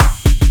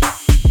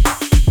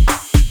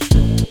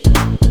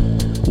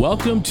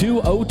Welcome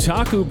to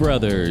Otaku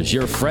Brothers,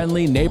 your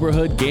friendly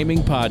neighborhood gaming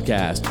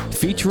podcast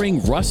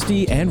featuring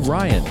Rusty and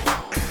Ryan.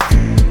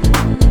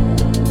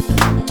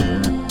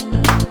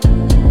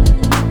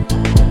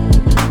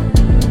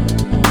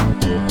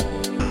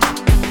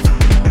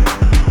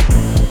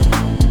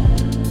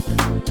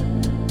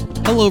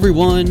 Hello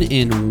everyone,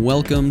 and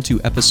welcome to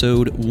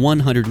episode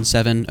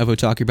 107 of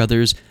Otaku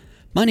Brothers.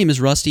 My name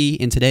is Rusty,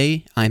 and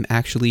today I'm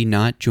actually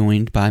not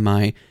joined by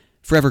my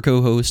forever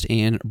co-host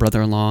and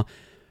brother-in-law,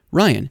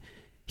 Ryan.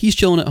 He's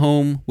chilling at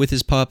home with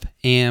his pup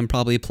and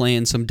probably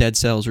playing some Dead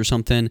Cells or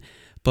something,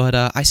 but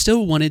I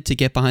still wanted to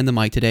get behind the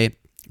mic today,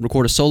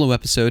 record a solo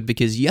episode,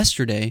 because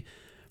yesterday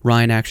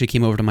Ryan actually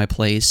came over to my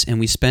place and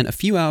we spent a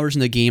few hours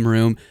in the game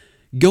room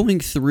going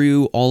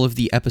through all of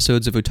the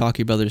episodes of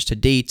Otaku Brothers to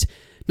date,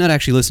 not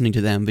actually listening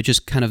to them, but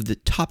just kind of the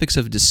topics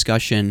of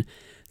discussion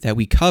that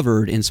we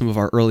covered in some of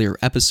our earlier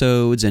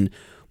episodes, and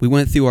we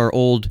went through our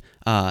old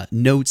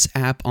notes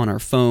app on our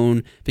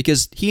phone,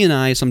 because he and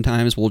I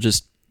sometimes will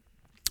just,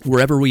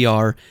 wherever we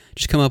are,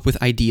 just come up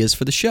with ideas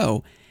for the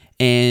show.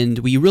 And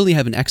we really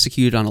haven't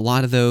executed on a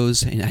lot of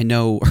those. And I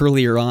know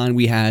earlier on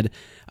we had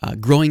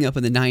Growing Up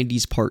in the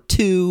 90s Part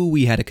 2.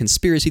 We had a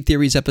Conspiracy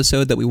Theories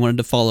episode that we wanted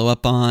to follow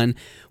up on.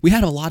 We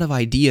had a lot of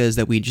ideas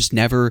that we just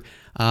never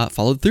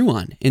followed through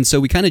on. And so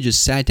we kind of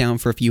just sat down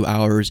for a few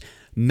hours,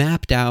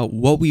 mapped out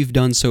what we've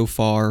done so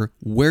far,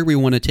 where we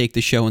want to take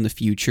the show in the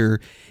future,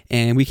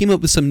 and we came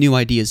up with some new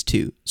ideas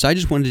too. So I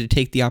just wanted to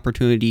take the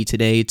opportunity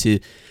today to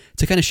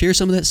kind of share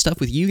some of that stuff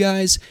with you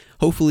guys.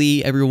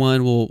 Hopefully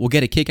everyone will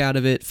get a kick out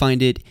of it,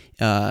 find it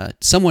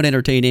somewhat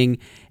entertaining.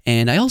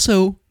 And I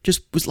also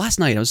last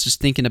night, I was just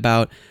thinking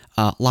about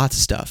lots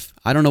of stuff.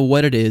 I don't know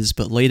what it is,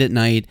 but late at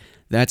night,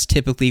 that's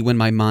typically when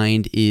my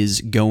mind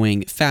is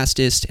going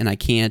fastest and I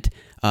can't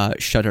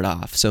shut it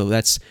off. So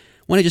that's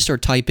when I just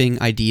start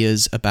typing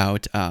ideas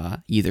about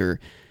either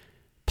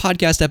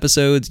podcast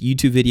episodes,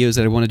 YouTube videos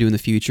that I want to do in the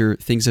future,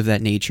 things of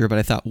that nature. But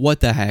I thought,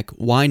 what the heck,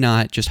 why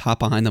not just hop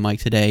behind the mic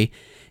today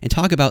and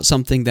talk about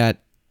something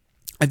that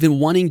I've been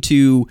wanting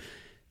to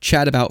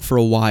chat about for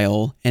a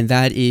while, and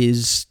that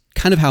is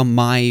kind of how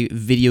my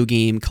video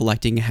game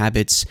collecting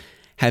habits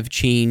have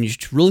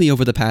changed really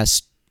over the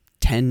past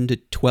 10 to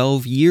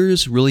 12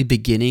 years, really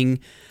beginning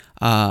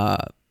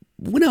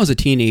when I was a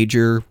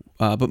teenager,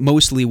 but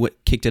mostly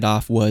what kicked it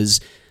off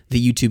was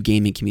the YouTube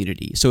gaming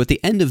community. So at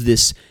the end of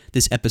this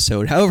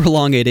episode, however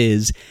long it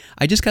is,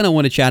 I just kind of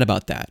want to chat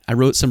about that. I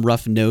wrote some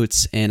rough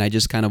notes, and I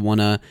just kind of want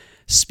to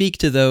speak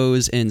to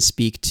those and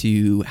speak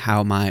to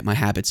how my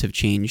habits have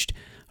changed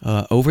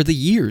over the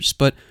years.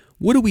 But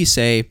what do we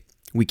say?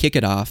 We kick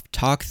it off,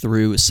 talk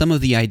through some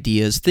of the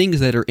ideas, things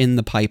that are in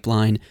the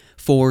pipeline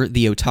for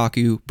the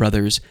Otaku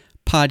Brothers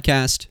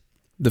podcast.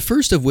 The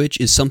first of which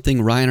is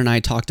something Ryan and I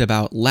talked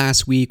about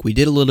last week. We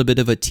did a little bit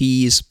of a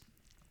tease.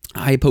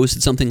 I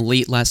posted something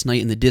late last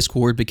night in the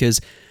Discord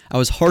because I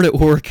was hard at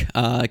work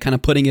kind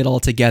of putting it all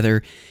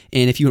together.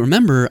 And if you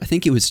remember, I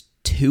think it was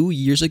 2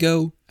 years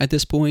ago at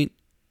this point.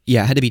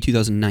 Yeah, it had to be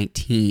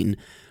 2019.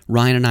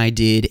 Ryan and I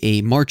did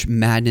a March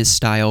Madness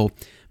style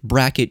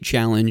bracket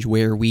challenge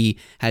where we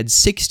had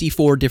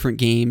 64 different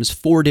games,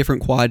 4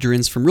 different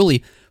quadrants from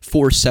really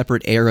 4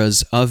 separate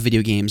eras of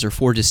video games, or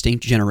 4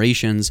 distinct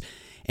generations,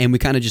 and we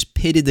kind of just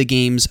pitted the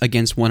games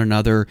against one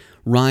another.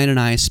 Ryan and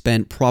I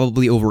spent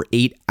probably over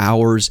 8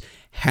 hours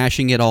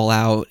hashing it all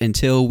out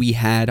until we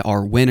had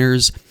our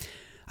winners.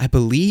 I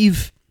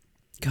believe,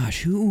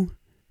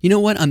 you know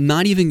what? I'm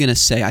not even going to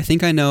say. I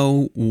think I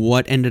know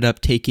what ended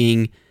up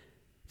taking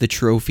the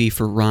trophy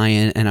for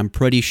Ryan, and I'm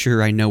pretty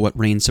sure I know what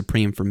reigned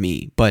supreme for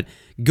me. But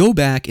go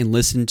back and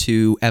listen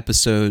to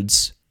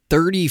episodes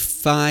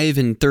 35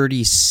 and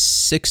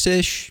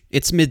 36-ish.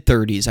 It's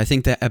mid-30s. I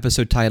think the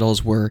episode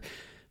titles were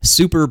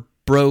Super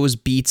Bros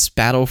Beats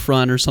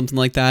Battlefront or something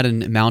like that,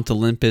 and Mount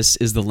Olympus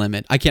is the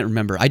limit. I can't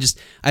remember. I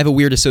have a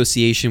weird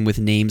association with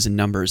names and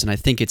numbers, and I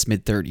think it's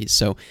mid-30s.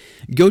 So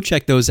go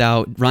check those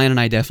out. Ryan and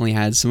I definitely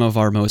had some of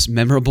our most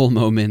memorable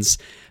moments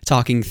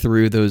talking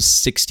through those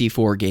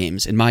 64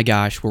 games. And my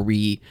gosh, were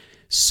we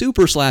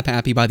super slap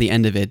happy by the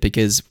end of it,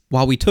 because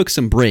while we took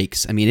some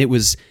breaks, I mean, it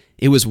was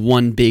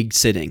one big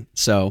sitting.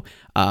 So,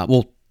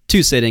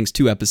 2 sittings,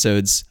 2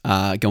 episodes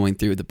going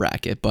through the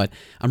bracket. But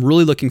I'm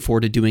really looking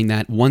forward to doing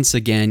that once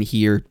again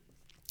here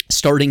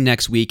starting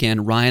next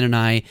weekend. Ryan and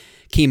I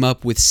came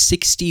up with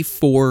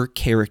 64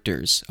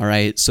 characters. All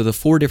right. So the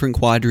 4 different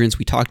quadrants,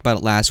 we talked about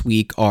it last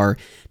week, are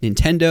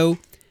Nintendo,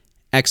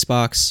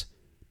 Xbox,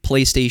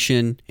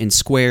 PlayStation, and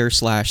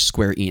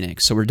Square/Square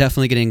Enix. So we're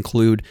definitely going to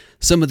include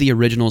some of the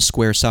original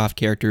Squaresoft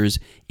characters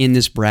in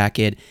this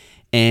bracket.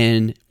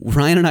 And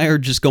Ryan and I are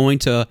just going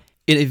to,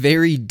 in a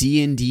very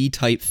D&D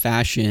type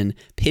fashion,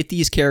 pit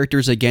these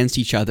characters against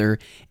each other.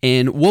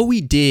 And what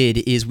we did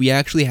is we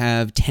actually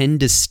have 10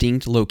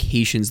 distinct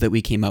locations that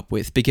we came up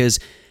with, because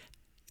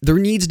there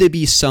needs to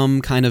be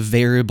some kind of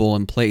variable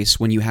in place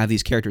when you have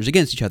these characters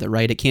against each other,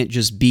 right? It can't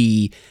just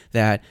be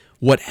that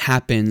what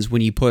happens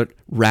when you put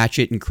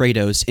Ratchet and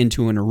Kratos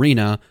into an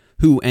arena,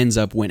 who ends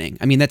up winning.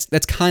 I mean,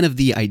 that's kind of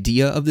the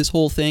idea of this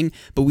whole thing,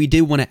 but we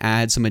did want to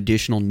add some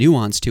additional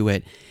nuance to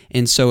it.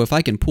 And so if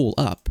I can pull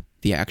up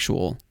the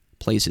actual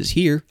places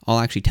here, I'll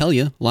actually tell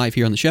you live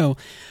here on the show.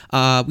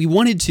 We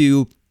wanted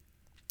to,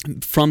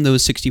 from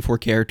those 64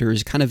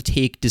 characters, kind of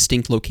take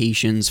distinct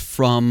locations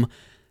from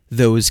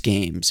those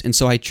games. And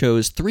so I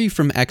chose 3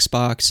 from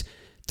Xbox,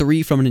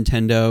 3 from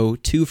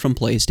Nintendo, 2 from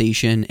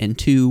PlayStation, and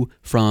 2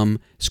 from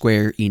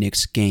Square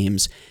Enix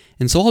games.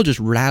 And so I'll just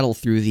rattle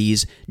through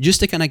these just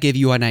to kind of give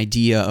you an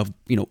idea of,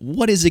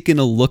 what is it going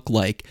to look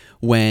like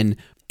when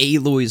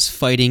Aloy's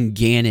fighting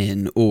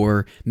Ganon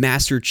or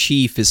Master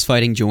Chief is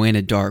fighting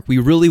Joanna Dark. We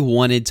really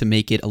wanted to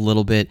make it a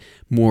little bit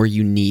more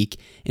unique.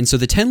 And so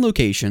the 10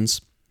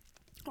 locations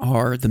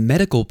are the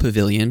Medical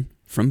Pavilion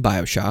from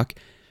BioShock,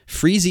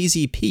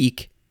 Freezeezy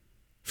Peak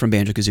from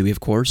Banjo-Kazooie, of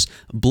course,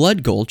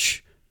 Blood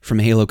Gulch from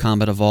Halo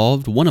Combat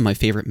Evolved, one of my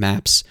favorite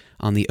maps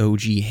on the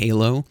OG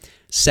Halo,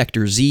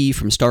 Sector Z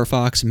from Star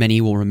Fox.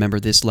 Many will remember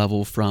this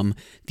level from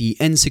the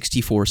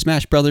N64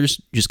 Smash Brothers,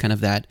 just kind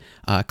of that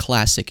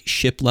classic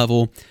ship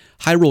level.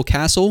 Hyrule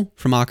Castle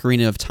from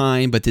Ocarina of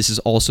Time, but this is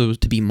also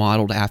to be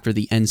modeled after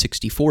the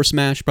N64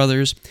 Smash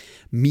Brothers.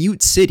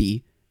 Mute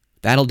City,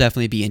 that'll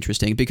definitely be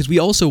interesting because we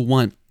also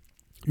want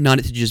not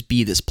it to just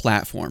be this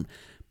platform,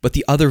 but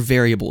the other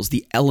variables,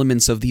 the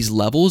elements of these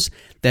levels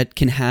that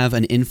can have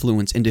an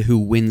influence into who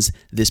wins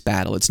this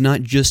battle. It's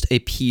not just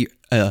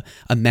a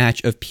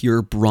match of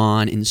pure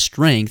brawn and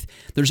strength.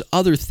 There's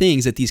other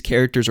things that these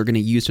characters are going to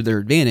use to their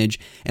advantage,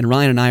 and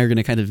Ryan and I are going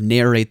to kind of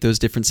narrate those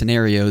different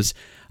scenarios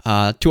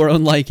to our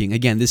own liking.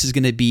 Again, this is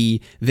going to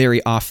be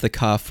very off the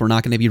cuff. We're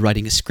not going to be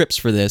writing scripts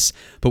for this,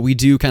 but we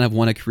do kind of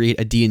want to create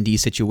a D&D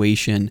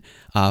situation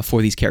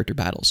for these character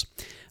battles.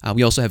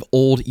 We also have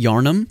Old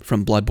Yharnam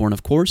from Bloodborne,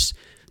 of course,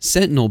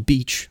 Sentinel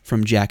Beach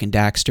from Jak and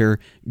Daxter,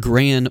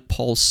 Grand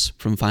Pulse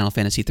from Final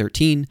Fantasy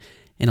XIII,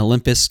 and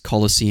Olympus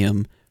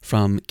Coliseum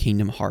from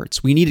Kingdom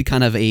Hearts. We needed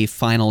kind of a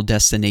final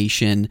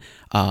destination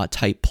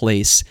type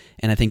place,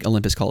 and I think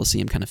Olympus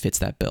Coliseum kind of fits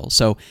that bill.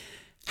 So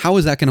how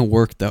is that going to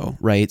work, though,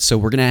 right? So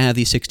we're going to have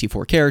these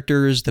 64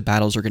 characters. The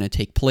battles are going to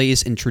take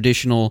place in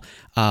traditional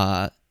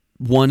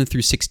 1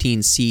 through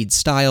 16 seed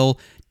style,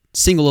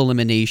 single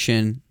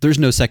elimination. There's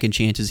no second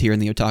chances here in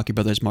the Otaku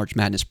Brothers March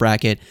Madness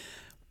bracket.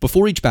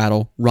 Before each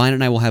battle, Ryan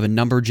and I will have a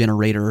number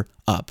generator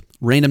up,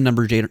 random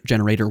number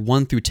generator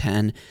 1 through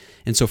 10.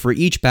 And so for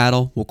each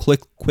battle, we'll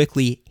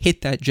quickly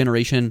hit that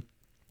generation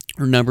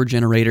or number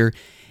generator,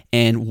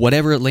 and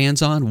whatever it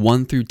lands on,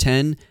 1 through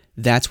 10,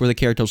 that's where the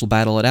characters will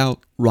battle it out.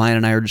 Ryan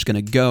and I are just going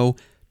to go,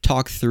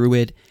 talk through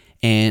it,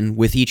 and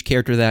with each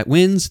character that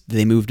wins,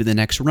 they move to the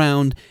next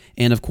round.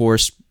 And of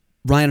course,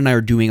 Ryan and I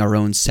are doing our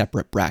own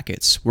separate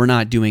brackets. We're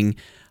not doing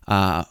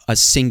a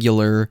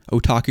singular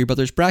Otaku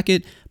Brothers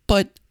bracket,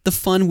 but the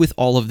fun with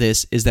all of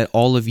this is that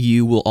all of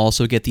you will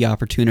also get the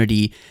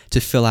opportunity to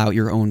fill out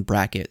your own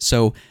bracket.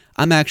 So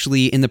I'm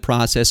actually in the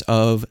process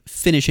of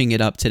finishing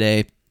it up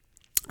today.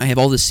 I have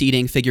all the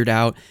seating figured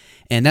out,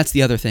 and that's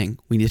the other thing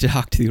we need to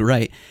talk to,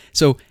 right?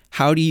 So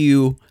how do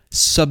you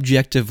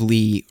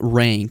subjectively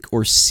rank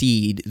or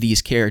seed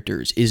these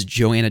characters? Is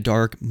Joanna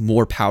Dark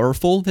more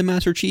powerful than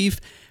Master Chief?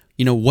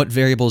 What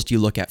variables do you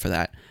look at for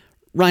that?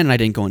 Ryan and I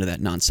didn't go into that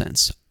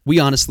nonsense. We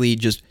honestly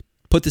just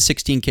put the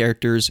 16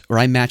 characters, or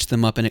I matched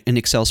them up in an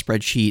Excel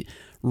spreadsheet,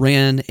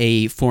 ran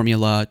a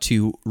formula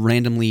to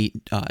randomly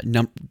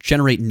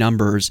generate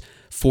numbers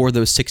for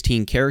those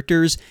 16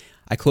 characters.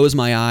 I closed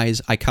my eyes,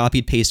 I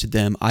copied, pasted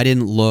them. I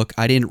didn't look,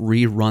 I didn't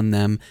rerun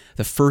them.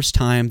 The first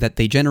time that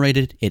they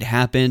generated, it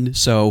happened.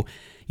 So,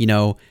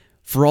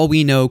 for all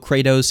we know,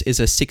 Kratos is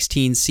a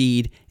 16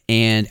 seed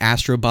and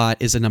Astrobot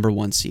is a number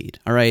 1 seed.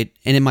 All right.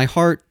 And in my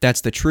heart,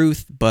 that's the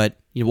truth, but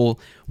we're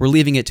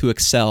leaving it to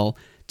Excel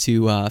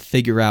to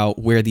figure out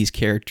where these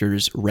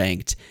characters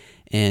ranked.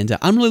 And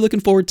I'm really looking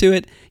forward to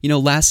it.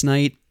 Last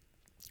night,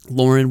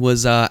 Lauren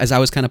was, as I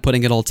was kind of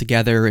putting it all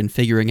together and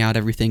figuring out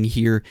everything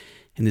here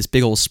in this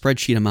big old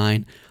spreadsheet of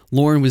mine,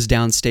 Lauren was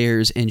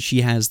downstairs and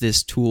she has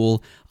this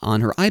tool on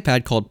her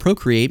iPad called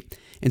Procreate.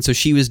 And so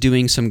she was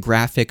doing some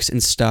graphics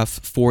and stuff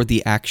for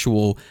the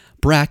actual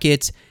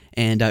bracket.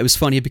 And it was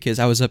funny because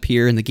I was up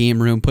here in the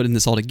game room putting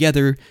this all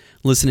together,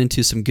 listening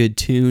to some good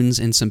tunes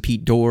and some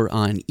Pete Dorr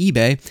on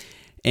eBay.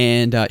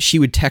 And she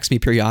would text me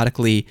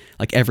periodically,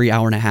 like every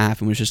hour and a half,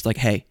 and was just like,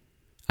 hey,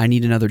 I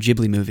need another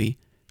Ghibli movie.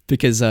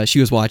 Because she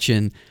was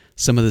watching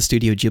some of the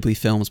Studio Ghibli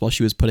films while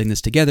she was putting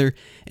this together.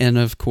 And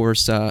of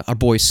course, our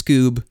boy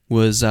Scoob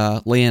was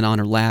laying on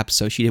her lap,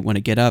 so she didn't want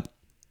to get up.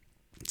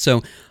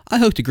 So I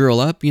hooked a girl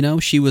up.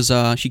 She was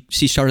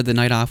she started the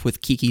night off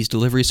with Kiki's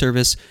Delivery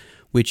Service,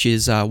 which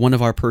is one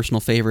of our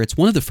personal favorites.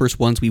 One of the first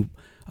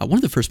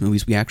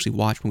movies we actually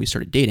watched when we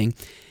started dating.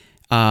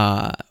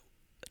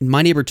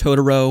 My Neighbor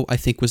Totoro, I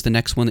think, was the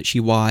next one that she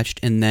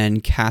watched, and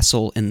then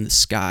Castle in the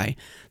Sky.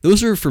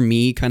 Those are, for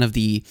me, kind of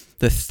the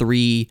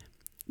 3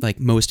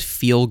 most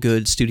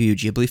feel-good Studio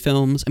Ghibli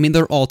films. I mean,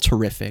 they're all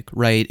terrific,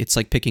 right? It's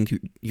like picking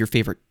your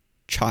favorite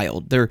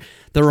child. They're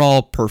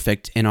all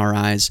perfect in our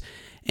eyes,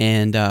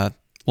 and they're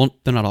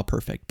not all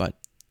perfect, but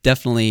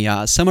definitely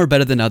some are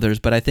better than others,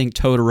 but I think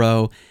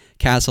Totoro,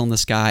 Castle in the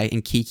Sky,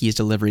 and Kiki's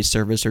Delivery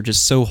Service are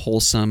just so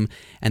wholesome,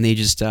 and they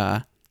just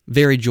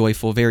very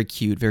joyful, very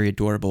cute, very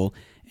adorable,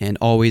 and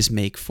always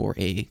make for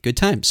a good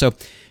time. So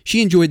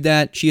she enjoyed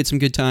that. She had some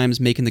good times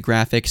making the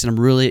graphics, and I'm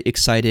really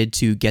excited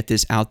to get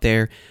this out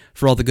there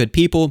for all the good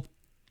people.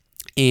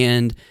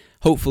 And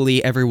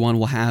hopefully everyone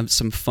will have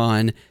some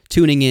fun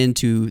tuning in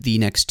to the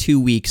next 2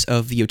 weeks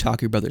of the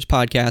Otaku Brothers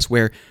podcast,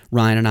 where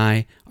Ryan and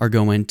I are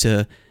going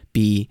to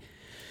be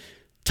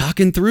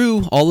talking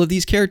through all of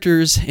these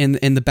characters and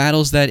the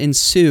battles that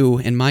ensue.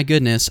 And my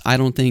goodness, I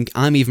don't think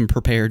I'm even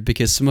prepared,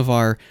 because some of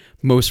our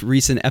most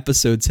recent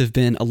episodes have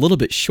been a little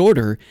bit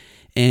shorter,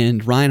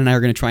 and Ryan and I are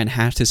going to try and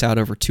hash this out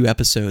over 2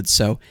 episodes.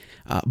 So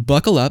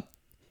buckle up.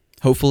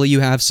 Hopefully you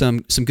have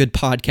some good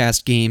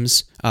podcast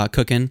games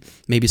cooking,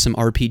 maybe some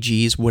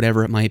RPGs,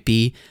 whatever it might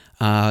be,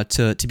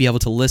 to be able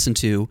to listen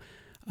to,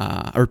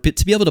 or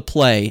to be able to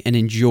play and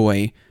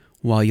enjoy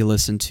while you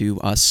listen to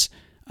us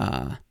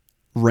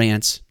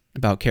rant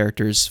about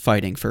characters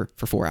fighting for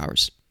 4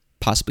 hours,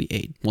 possibly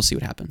 8. We'll see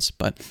what happens.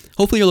 But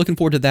hopefully you're looking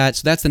forward to that.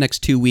 So that's the next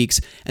 2 weeks.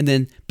 And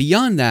then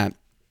beyond that,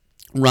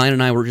 Ryan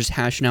and I were just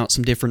hashing out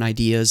some different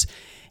ideas.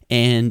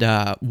 And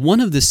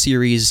one of the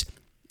series,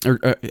 or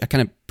I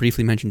kind of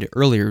briefly mentioned it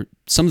earlier,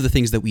 some of the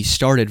things that we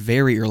started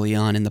very early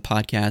on in the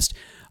podcast,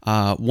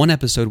 one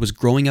episode was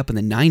growing up in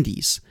the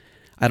 90s.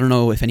 I don't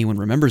know if anyone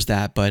remembers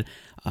that, but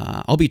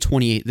I'll be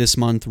 28 this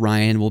month.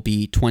 Ryan will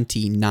be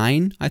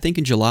 29, I think,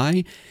 in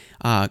July.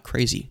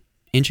 Crazy.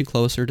 Inching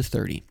closer to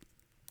 30.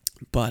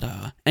 But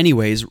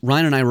anyways,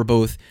 Ryan and I were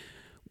both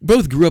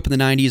grew up in the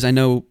 90s. I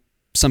know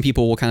some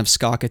people will kind of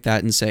scoff at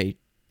that and say,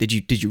 did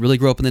you really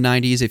grow up in the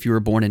 90s if you were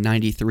born in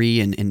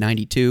 93 and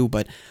 92?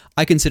 But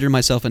I consider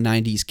myself a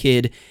 90s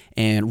kid,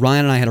 and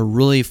Ryan and I had a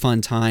really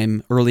fun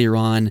time earlier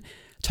on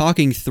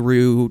talking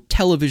through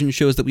television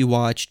shows that we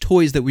watched,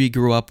 toys that we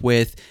grew up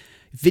with,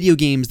 video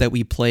games that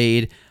we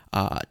played,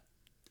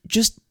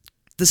 just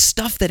the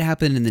stuff that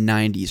happened in the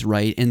 90s,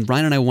 right? And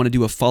Ryan and I want to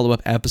do a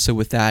follow-up episode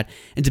with that.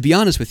 And to be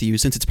honest with you,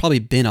 since it's probably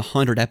been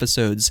 100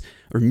 episodes,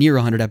 or near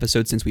 100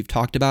 episodes since we've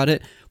talked about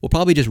it, we'll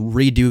probably just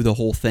redo the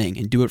whole thing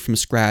and do it from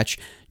scratch,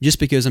 just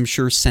because I'm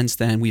sure since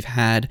then we've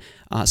had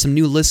some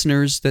new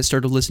listeners that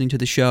started listening to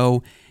the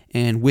show,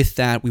 and with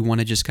that, we want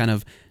to just kind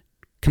of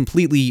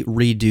completely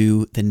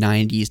redo the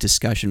 90s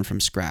discussion from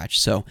scratch.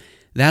 So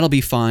that'll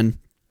be fun.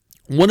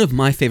 One of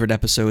my favorite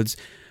episodes,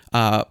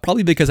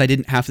 probably because I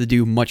didn't have to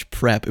do much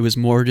prep. It was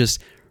more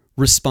just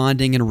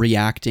responding and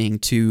reacting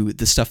to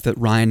the stuff that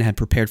Ryan had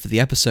prepared for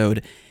the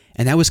episode,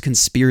 and that was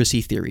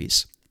conspiracy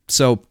theories.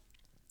 So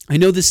I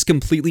know this is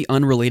completely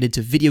unrelated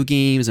to video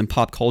games and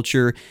pop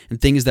culture and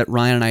things that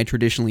Ryan and I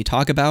traditionally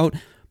talk about,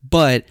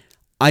 but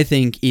I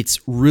think it's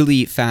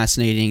really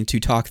fascinating to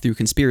talk through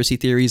conspiracy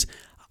theories.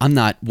 I'm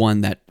not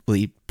one that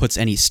really puts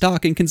any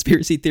stock in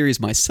conspiracy theories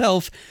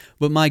myself,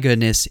 but my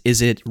goodness,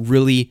 is it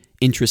really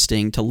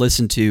interesting to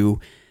listen to,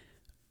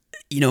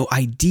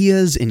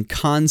 ideas and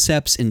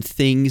concepts and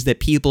things that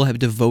people have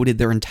devoted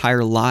their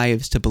entire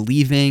lives to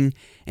believing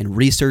and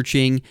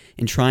researching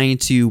and trying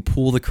to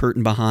pull the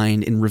curtain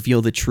behind and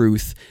reveal the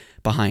truth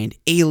behind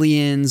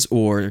aliens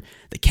or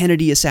the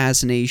Kennedy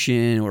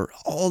assassination or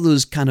all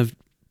those kind of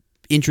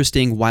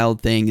interesting,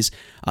 wild things.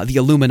 The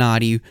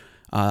Illuminati.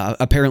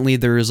 Apparently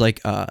there's like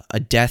a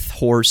death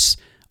horse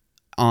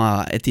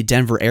at the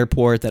Denver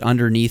airport that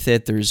underneath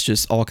it, there's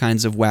just all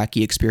kinds of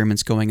wacky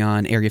experiments going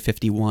on. Area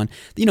 51.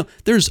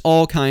 There's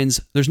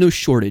no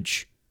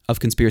shortage of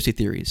conspiracy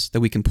theories that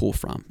we can pull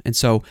from. And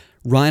so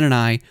Ryan and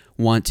I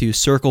want to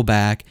circle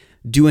back,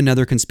 do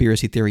another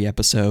conspiracy theory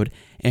episode,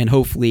 and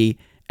hopefully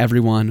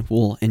everyone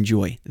will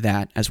enjoy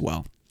that as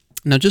well.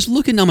 Now, just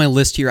looking down my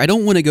list here, I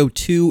don't want to go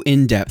too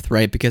in-depth,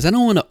 right? Because I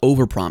don't want to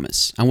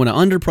overpromise. I want to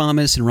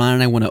underpromise, and Ryan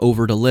and I want to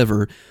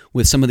overdeliver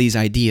with some of these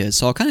ideas.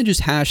 So I'll kind of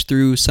just hash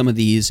through some of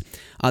these.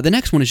 The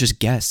next one is just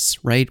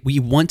guests, right? We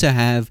want to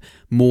have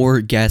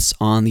more guests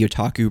on the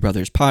Otaku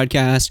Brothers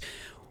podcast.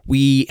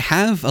 We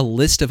have a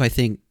list of, I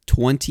think,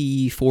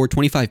 24,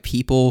 25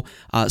 people.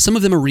 Some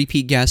of them are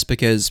repeat guests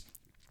because,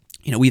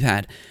 we've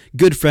had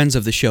good friends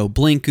of the show,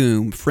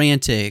 Blinkoom,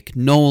 Frantic,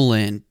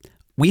 Nolan.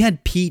 We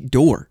had Pete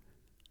Dorr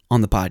on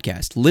the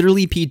podcast.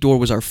 Literally, Pete Dorr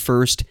was our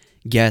first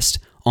guest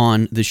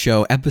on the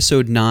show.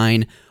 Episode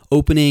 9,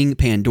 opening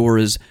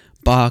Pandora's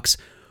box.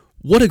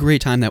 What a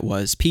great time that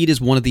was. Pete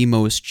is one of the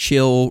most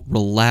chill,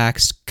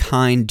 relaxed,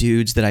 kind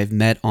dudes that I've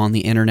met on the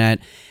internet,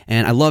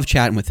 and I love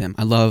chatting with him.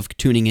 I love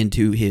tuning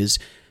into his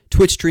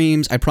Twitch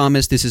streams. I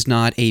promise this is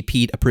not a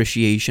Pete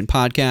appreciation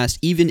podcast,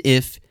 even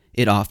if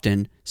it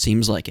often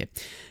seems like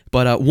it.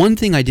 But one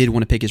thing I did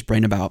want to pick his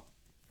brain about,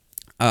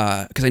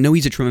 because I know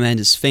he's a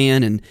tremendous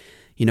fan, and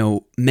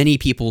many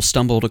people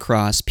stumbled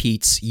across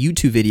Pete's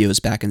YouTube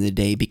videos back in the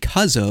day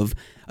because of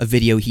a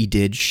video he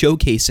did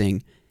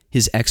showcasing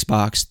his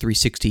Xbox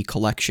 360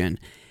 collection.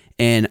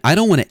 And I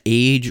don't want to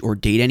age or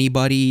date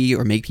anybody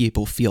or make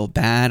people feel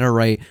bad, all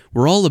right?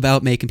 We're all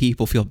about making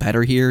people feel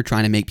better here,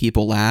 trying to make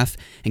people laugh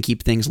and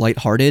keep things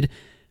lighthearted.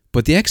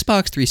 But the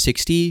Xbox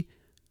 360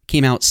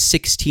 came out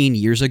 16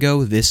 years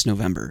ago this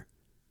November.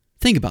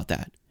 Think about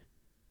that.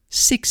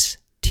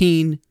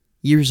 16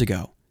 years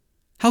ago.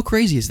 How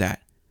crazy is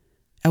that?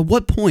 At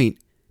what point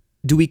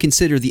do we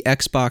consider the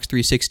Xbox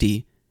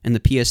 360 and the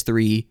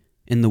PS3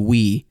 and the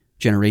Wii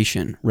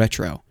generation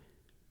retro?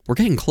 We're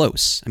getting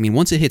close. I mean,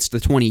 once it hits the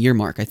 20-year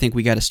mark, I think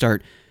we got to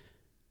start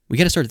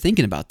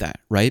thinking about that,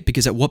 right?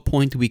 Because at what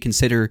point do we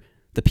consider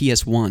the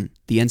PS1,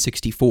 the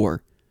N64,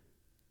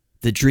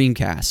 the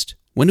Dreamcast?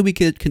 When do we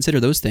consider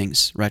those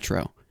things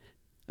retro?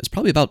 It's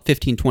probably about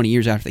 15, 20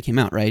 years after they came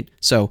out, right?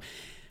 So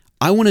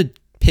I want to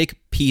pick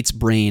Pete's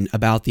brain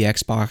about the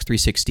Xbox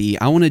 360.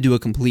 I want to do a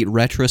complete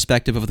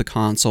retrospective of the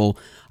console.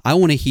 I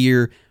want to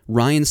hear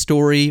Ryan's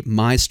story,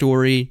 my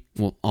story,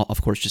 well, I'll,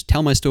 of course, just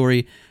tell my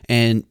story,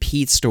 and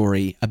Pete's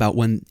story about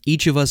when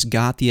each of us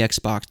got the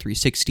Xbox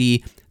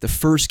 360, the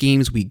first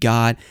games we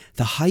got,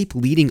 the hype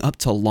leading up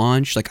to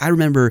launch. Like, I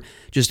remember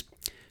just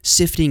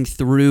sifting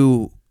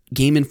through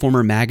Game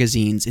Informer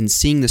magazines and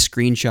seeing the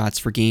screenshots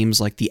for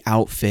games like The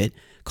Outfit,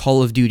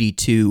 Call of Duty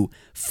 2,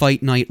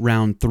 Fight Night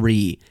Round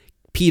 3,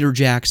 Peter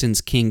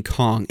Jackson's King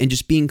Kong, and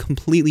just being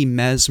completely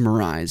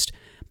mesmerized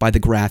by the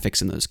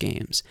graphics in those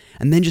games.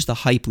 And then just the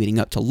hype leading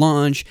up to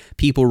launch,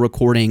 people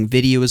recording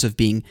videos of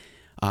being,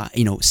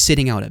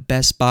 sitting out at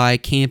Best Buy,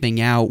 camping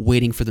out,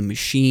 waiting for the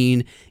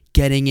machine,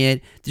 getting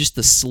it, just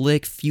the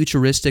slick,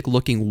 futuristic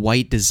looking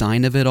white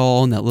design of it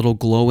all, and that little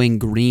glowing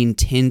green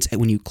tint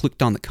when you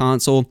clicked on the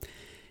console.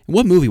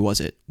 What movie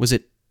was it? Was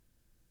it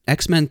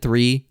X-Men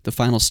 3, The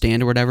Final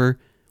Stand or whatever,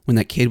 when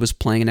that kid was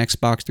playing an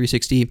Xbox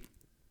 360?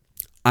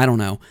 I don't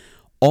know.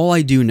 All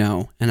I do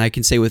know, and I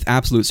can say with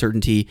absolute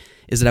certainty,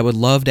 is that I would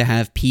love to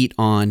have Pete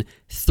on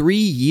 3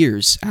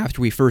 years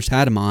after we first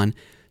had him on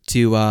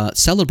to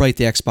celebrate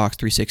the Xbox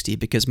 360,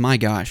 because my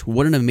gosh,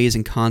 what an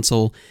amazing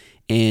console,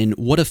 and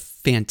what a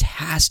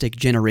fantastic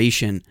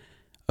generation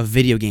of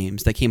video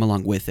games that came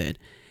along with it.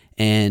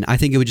 And I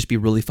think it would just be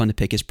really fun to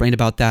pick his brain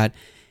about that,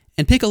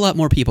 and pick a lot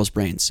more people's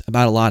brains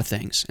about a lot of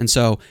things. And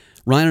so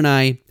Ryan and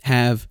I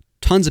have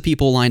tons of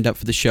people lined up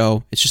for the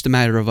show. It's just a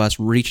matter of us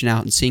reaching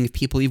out and seeing if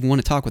people even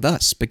want to talk with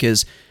us,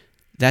 because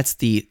that's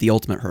the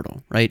ultimate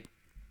hurdle, right?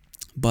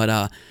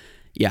 But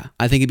yeah,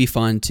 I think it'd be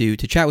fun to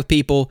chat with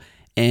people,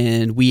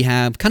 and we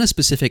have kind of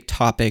specific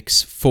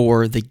topics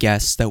for the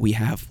guests that we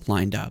have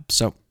lined up.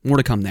 So more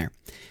to come there.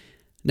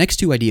 Next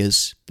two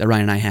ideas that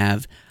Ryan and I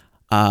have,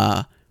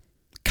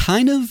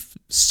 kind of,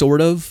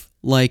 sort of,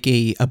 like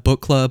a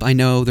book club. I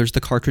know there's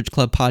the Cartridge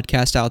Club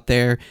podcast out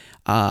there.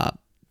 A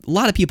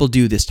lot of people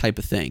do this type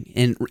of thing,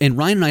 and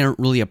Ryan and I aren't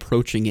really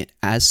approaching it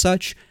as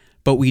such,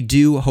 but we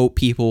do hope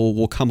people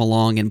will come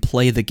along and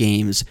play the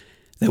games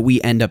that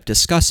we end up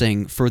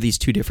discussing for these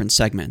two different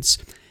segments.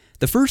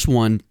 The first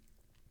one,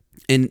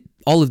 and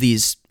all of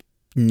these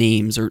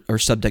names are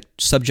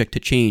subject to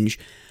change,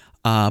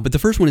 but the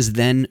first one is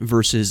Then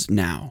versus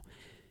Now.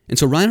 And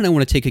so Ryan and I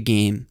want to take a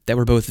game that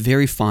we're both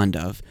very fond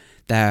of,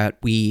 that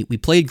we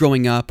played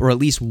growing up, or at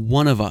least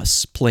one of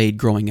us played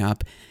growing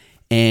up,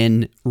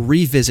 and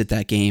revisit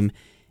that game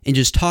and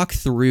just talk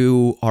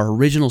through our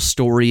original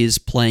stories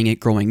playing it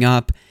growing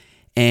up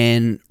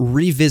and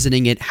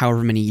revisiting it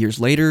however many years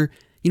later.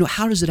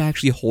 How does it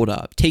actually hold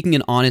up? Taking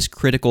an honest,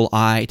 critical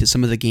eye to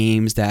some of the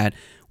games that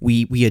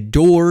we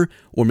adore,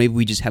 or maybe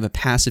we just have a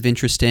passive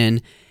interest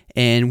in.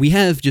 And we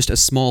have just a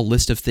small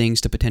list of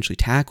things to potentially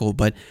tackle,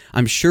 but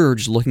I'm sure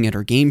just looking at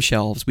our game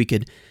shelves, we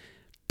could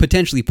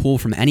potentially pull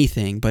from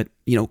anything. But,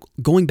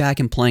 going back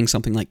and playing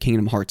something like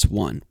Kingdom Hearts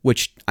 1,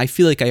 which I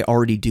feel like I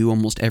already do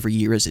almost every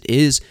year as it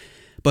is,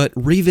 but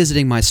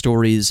revisiting my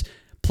stories,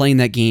 playing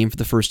that game for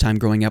the first time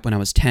growing up when I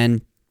was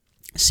 10,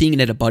 seeing it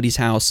at a buddy's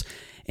house,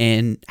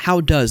 and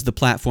how does the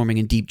platforming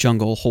in Deep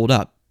Jungle hold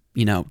up,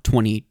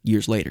 20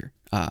 years later?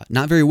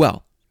 Not very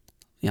well.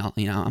 I'll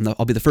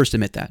be the first to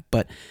admit that.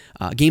 But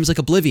games like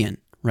Oblivion,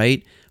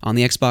 right, on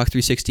the Xbox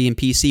 360 and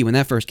PC when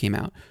that first came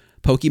out,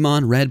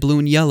 Pokemon Red, Blue,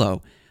 and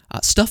Yellow,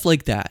 stuff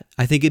like that.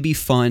 I think it'd be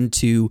fun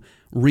to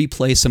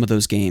replay some of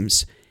those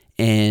games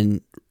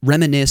and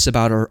reminisce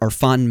about our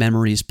fond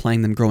memories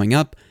playing them growing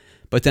up,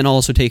 but then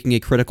also taking a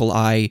critical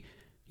eye,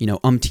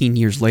 umpteen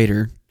years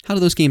later. How do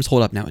those games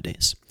hold up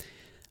nowadays?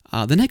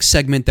 The next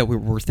segment that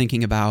we're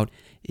thinking about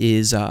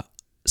is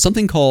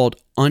something called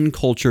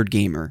Uncultured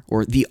Gamer,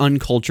 or The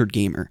Uncultured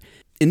Gamer.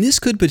 And this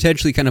could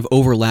potentially kind of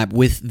overlap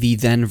with the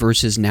Then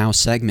versus Now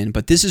segment,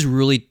 but this is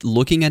really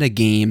looking at a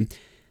game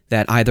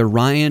that either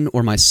Ryan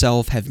or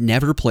myself have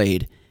never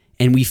played,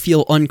 and we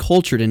feel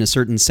uncultured in a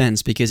certain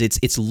sense because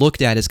it's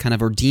looked at as kind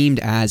of, or deemed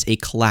as, a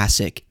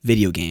classic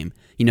video game.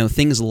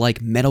 Things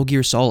like Metal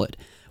Gear Solid.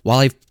 While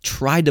I've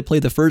tried to play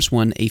the first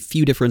one a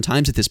few different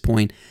times at this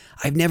point,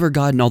 I've never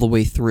gotten all the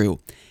way through.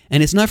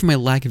 And it's not for my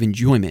lack of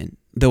enjoyment,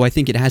 though I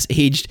think it has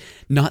aged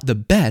not the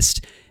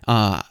best.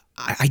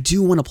 I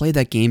do want to play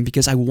that game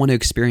because I want to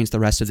experience the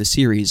rest of the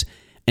series.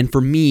 And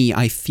for me,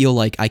 I feel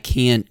like I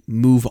can't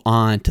move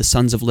on to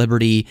Sons of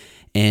Liberty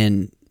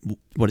and,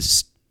 what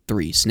is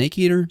 3, Snake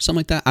Eater? Something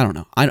like that? I don't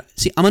know.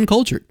 I'm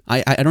uncultured.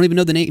 I don't even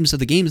know the names of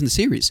the games in the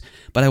series,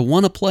 but I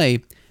want to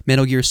play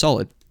Metal Gear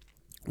Solid.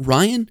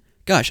 Ryan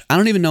gosh, I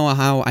don't even know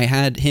how I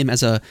had him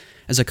as a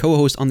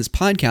co-host on this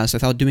podcast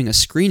without doing a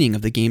screening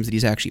of the games that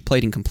he's actually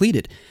played and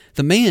completed.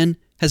 The man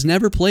has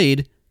never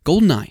played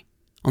GoldenEye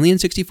on the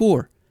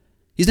N64.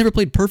 He's never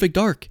played Perfect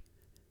Dark.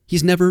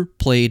 He's never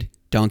played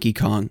Donkey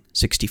Kong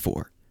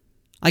 64.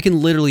 I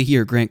can literally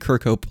hear Grant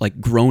Kirkhope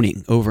like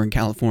groaning over in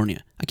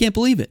California. I can't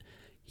believe it.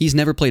 He's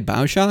never played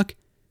BioShock.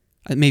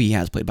 Maybe he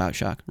has played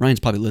BioShock.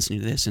 Ryan's probably listening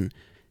to this and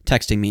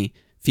texting me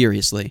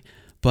furiously.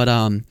 But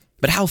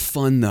how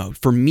fun, though,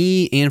 for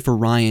me and for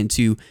Ryan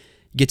to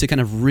get to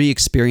kind of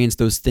re-experience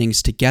those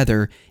things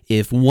together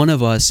if one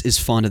of us is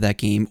fond of that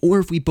game, or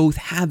if we both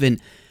haven't.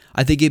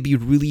 I think it'd be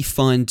really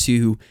fun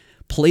to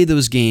play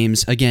those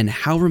games, again,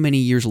 however many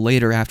years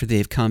later after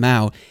they've come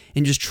out,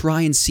 and just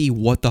try and see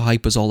what the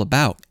hype was all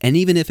about. And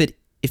even if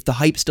the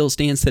hype still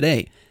stands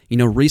today.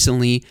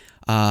 Recently,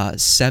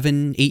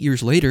 7-8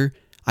 years later,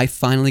 I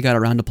finally got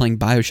around to playing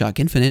BioShock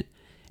Infinite,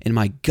 and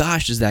my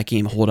gosh, does that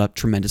game hold up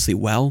tremendously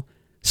well.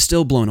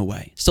 Still blown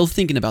away. Still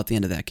thinking about the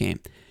end of that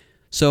game.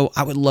 So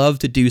I would love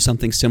to do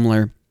something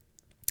similar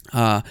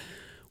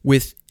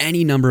with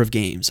any number of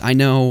games. I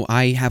know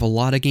I have a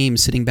lot of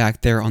games sitting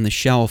back there on the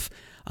shelf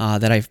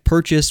that I've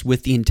purchased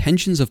with the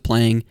intentions of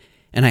playing,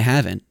 and I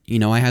haven't.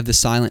 I have the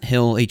Silent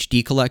Hill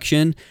HD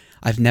collection.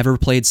 I've never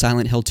played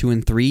Silent Hill 2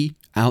 and 3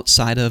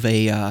 outside of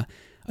a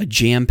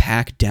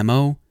jam-packed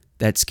demo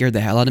that scared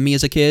the hell out of me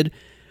as a kid,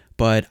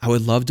 but I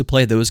would love to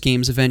play those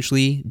games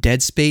eventually.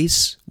 Dead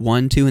Space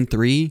 1, 2, and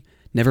 3,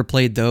 never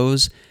played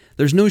those.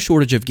 There's no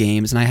shortage of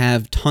games, and I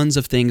have tons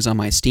of things on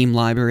my Steam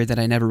library that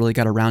I never really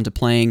got around to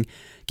playing.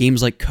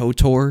 Games like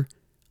KOTOR.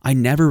 I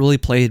never really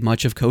played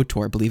much of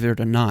KOTOR, believe it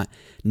or not.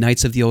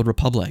 Knights of the Old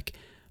Republic,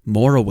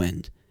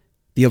 Morrowind,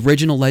 the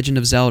original Legend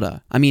of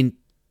Zelda. I mean,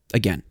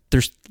 again,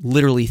 there's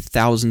literally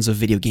thousands of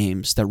video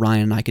games that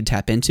Ryan and I could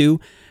tap into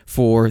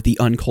for the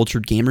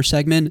Uncultured Gamer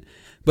segment,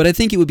 but I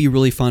think it would be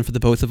really fun for the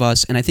both of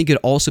us, and I think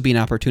it'd also be an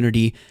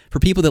opportunity for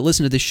people that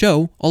listen to this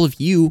show, all of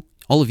you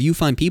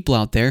fine people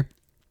out there,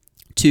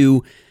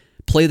 to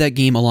play that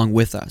game along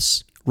with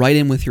us. Write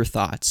in with your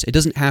thoughts. It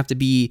doesn't have to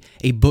be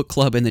a book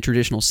club in the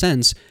traditional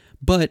sense,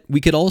 but we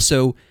could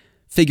also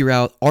figure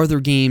out, are there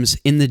games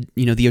in the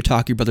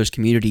Otaku Brothers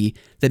community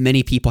that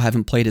many people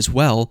haven't played as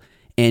well?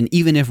 And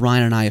even if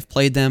Ryan and I have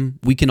played them,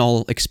 we can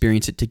all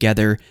experience it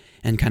together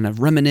and kind of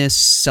reminisce,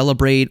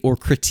 celebrate, or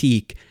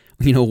critique,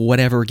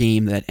 whatever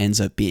game that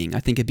ends up being. I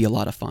think it'd be a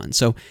lot of fun.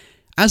 So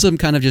as I'm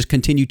kind of just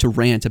continue to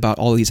rant about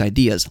all these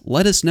ideas,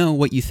 let us know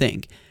what you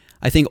think.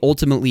 I think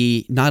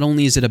ultimately, not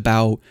only is it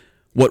about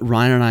what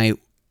Ryan and I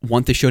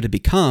want the show to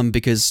become,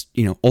 because,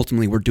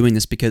 ultimately we're doing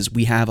this because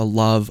we have a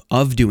love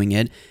of doing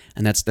it,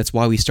 and that's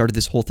why we started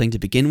this whole thing to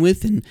begin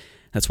with, and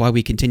that's why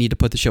we continue to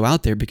put the show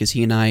out there, because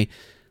he and I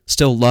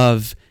still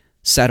love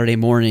Saturday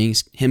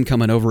mornings, him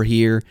coming over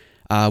here.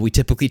 We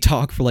typically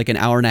talk for like an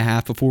hour and a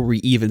half before we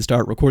even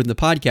start recording the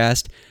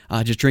podcast,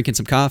 just drinking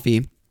some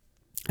coffee,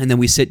 and then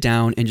we sit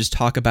down and just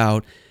talk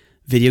about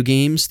video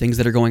games, things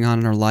that are going on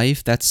in our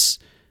life. That's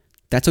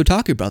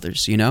Otaku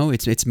Brothers,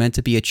 It's meant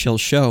to be a chill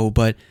show,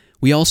 but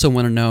we also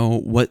want to know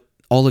what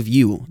all of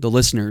you, the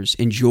listeners,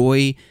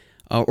 enjoy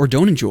or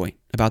don't enjoy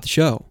about the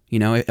show.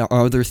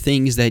 Are there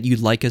things that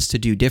you'd like us to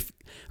do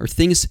or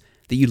things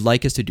that you'd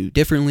like us to do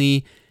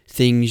differently,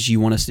 things you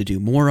want us to do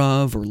more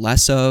of or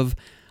less of?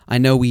 I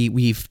know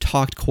we've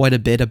talked quite a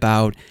bit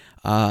about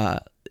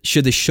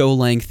should the show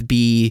length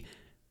be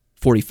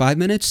 45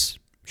 minutes?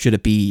 Should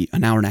it be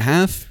an hour and a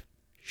half?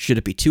 Should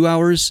it be 2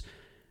 hours?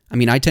 I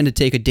mean, I tend to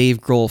take a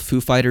Dave Grohl Foo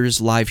Fighters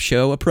live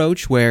show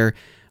approach where,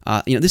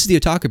 this is the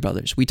Otaku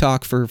Brothers. We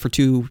talk for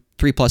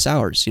 2-3+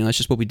 hours. That's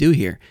just what we do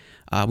here.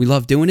 We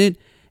love doing it.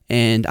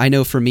 And I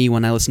know for me,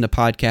 when I listen to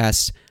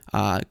podcasts,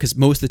 because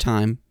most of the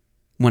time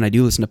when I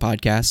do listen to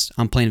podcasts,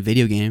 I'm playing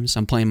video games.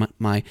 I'm playing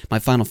my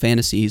Final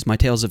Fantasies, my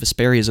Tales of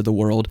Vesperias of the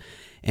world.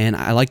 And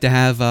I like to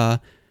have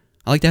a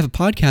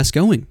podcast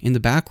going in the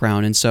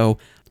background. And so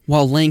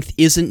while length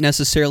isn't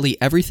necessarily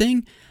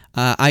everything,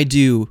 I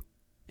do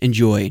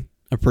enjoy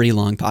a pretty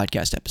long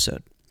podcast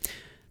episode.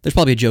 There's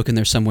probably a joke in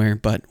there somewhere,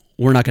 but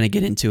we're not going to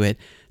get into it.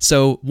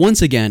 So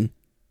once again,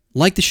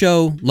 like the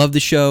show, love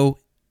the show,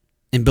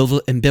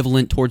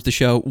 ambivalent towards the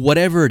show,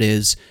 whatever it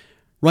is,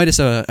 write us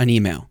an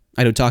email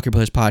at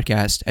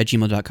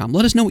otakubrothers@gmail.com.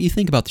 Let us know what you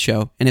think about the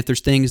show, and if there's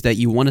things that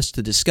you want us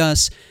to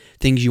discuss,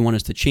 things you want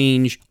us to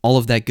change, all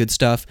of that good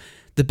stuff.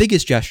 The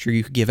biggest gesture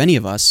you could give any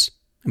of us,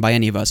 and by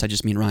any of us I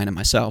just mean Ryan and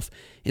myself,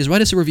 is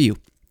write us a review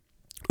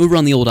over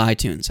on the old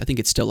iTunes. I think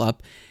it's still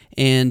up.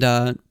 And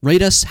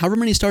rate us however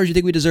many stars you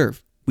think we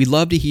deserve. We'd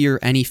love to hear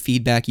any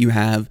feedback you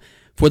have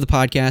for the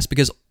podcast,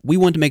 because we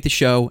want to make the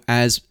show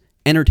as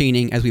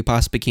entertaining as we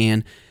possibly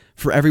can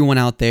for everyone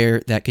out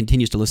there that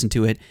continues to listen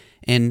to it.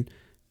 And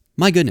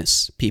my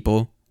goodness,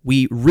 people,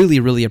 we really,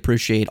 really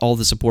appreciate all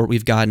the support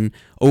we've gotten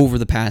over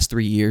the past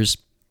 3 years.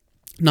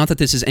 Not that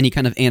this is any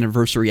kind of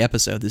anniversary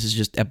episode. This is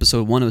just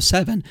episode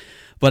 107.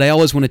 But I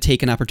always want to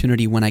take an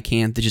opportunity when I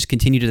can to just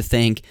continue to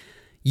thank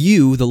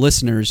you, the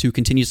listeners, who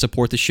continue to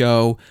support the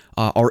show,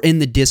 are in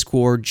the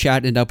Discord,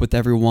 chatting it up with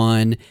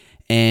everyone,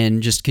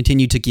 and just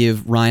continue to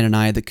give Ryan and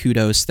I the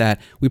kudos that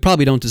we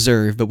probably don't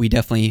deserve, but we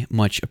definitely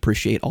much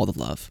appreciate all the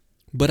love.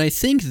 But I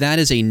think that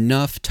is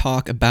enough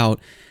talk about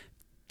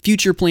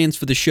future plans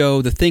for the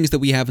show, the things that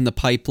we have in the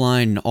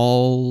pipeline,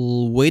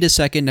 wait a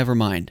second, never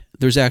mind.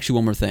 There's actually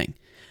one more thing.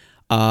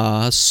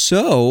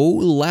 So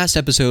last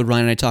episode,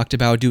 Ryan and I talked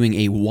about doing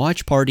a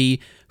watch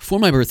party for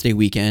my birthday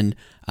weekend,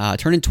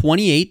 turning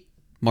 28,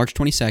 March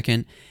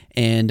 22nd,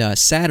 and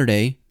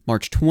Saturday,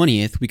 March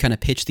 20th, we kind of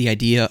pitched the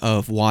idea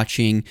of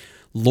watching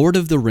Lord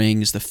of the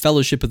Rings, The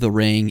Fellowship of the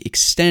Ring,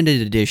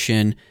 Extended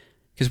Edition,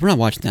 because we're not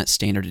watching that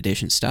standard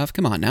edition stuff.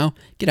 Come on now,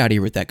 get out of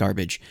here with that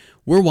garbage.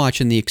 We're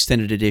watching the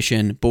Extended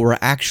Edition, but we're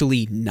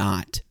actually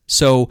not.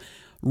 So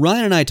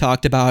Ryan and I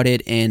talked about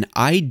it, and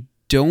I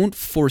don't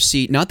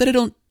foresee, not that I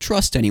don't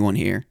trust anyone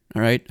here,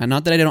 all right?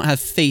 Not that I don't have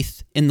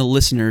faith in the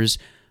listeners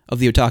of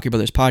the Otaku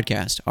Brothers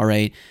podcast, all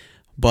right?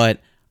 But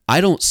I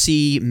don't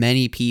see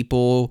many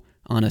people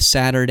on a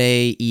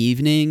Saturday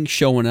evening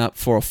showing up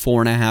for a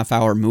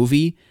 4.5-hour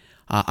movie.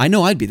 I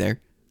know I'd be there.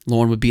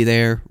 Lauren would be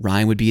there.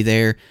 Ryan would be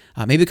there.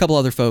 Maybe a couple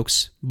other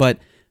folks, but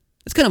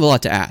it's kind of a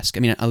lot to ask. I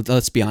mean,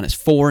 let's be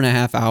honest.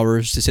 4.5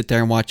 hours to sit there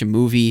and watch a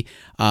movie.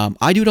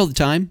 I do it all the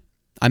time.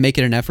 I make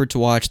it an effort to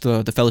watch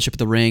the Fellowship of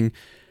the Ring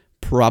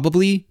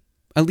probably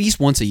at least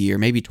once a year,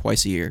 maybe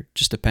twice a year.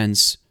 Just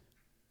depends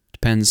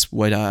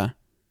what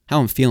how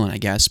I'm feeling, I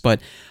guess.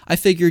 But I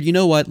figured, you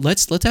know what?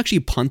 Let's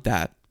actually punt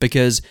that,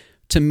 because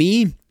to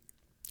me,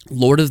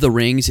 Lord of the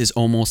Rings is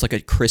almost like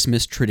a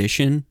Christmas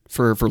tradition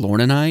for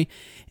Lauren and I.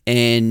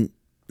 And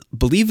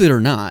believe it or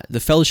not, The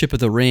Fellowship of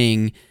the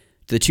Ring,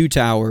 The Two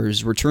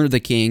Towers, Return of the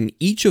King,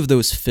 each of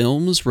those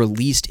films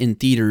released in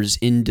theaters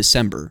in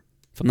December,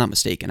 if I'm not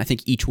mistaken. I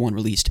think each one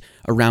released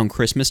around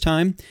Christmas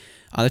time.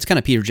 That's kind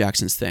of Peter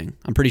Jackson's thing.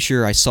 I'm pretty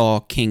sure I saw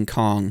King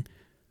Kong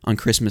on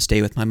Christmas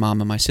Day with my mom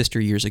and my sister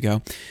years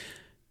ago.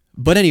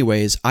 But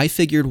anyways, I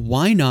figured,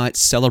 why not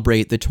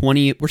celebrate the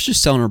 20th?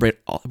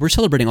 We're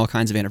celebrating all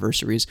kinds of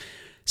anniversaries.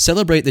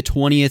 Celebrate the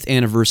 20th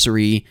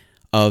anniversary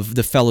of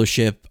The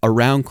Fellowship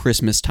around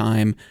Christmas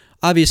time.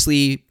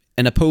 Obviously,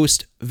 in a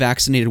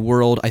post-vaccinated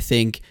world, I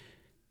think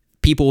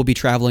people will be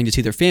traveling to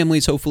see their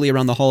families, hopefully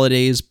around the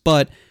holidays,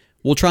 but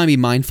we'll try and be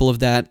mindful of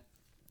that.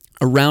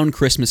 Around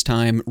Christmas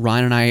time,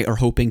 Ryan and I are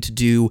hoping to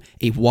do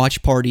a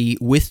watch party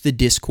with the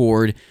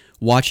Discord,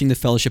 watching The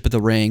Fellowship of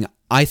the Ring.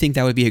 I think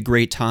that would be a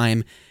great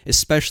time,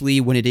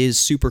 especially when it is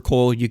super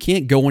cold. You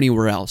can't go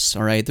anywhere else,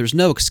 all right? There's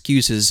no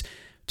excuses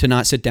to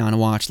not sit down and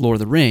watch Lord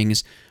of the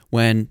Rings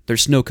when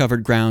there's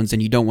snow-covered grounds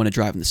and you don't want to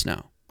drive in the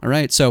snow, all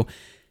right? So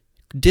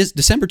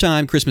December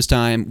time, Christmas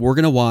time, we're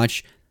going to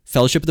watch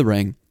Fellowship of the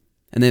Ring,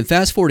 and then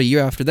fast forward a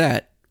year after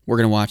that, we're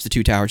going to watch The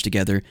Two Towers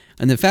together,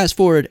 and then fast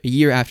forward a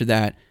year after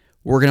that,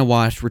 we're going to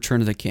watch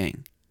Return of the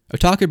King.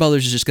 Otaku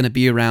Brothers is just going to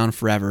be around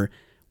forever,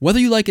 whether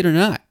you like it or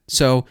not.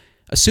 So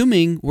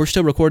assuming we're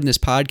still recording this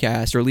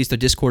podcast, or at least the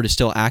Discord is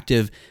still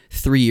active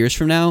 3 years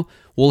from now,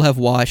 we'll have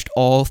watched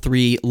all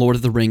 3 Lord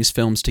of the Rings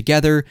films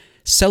together,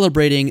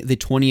 celebrating the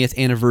 20th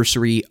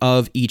anniversary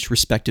of each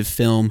respective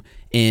film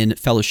in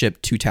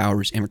Fellowship, Two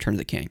Towers, and Return of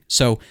the King.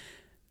 So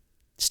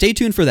stay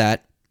tuned for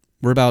that.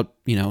 We're about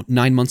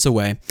 9 months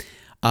away.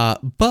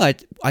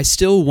 But I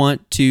still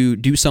want to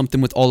do something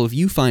with all of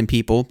you fine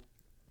people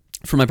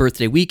for my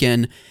birthday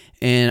weekend.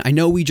 And I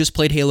know we just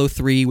played Halo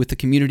 3 with the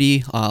community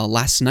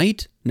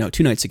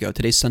 2 nights ago.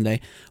 Today's Sunday,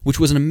 which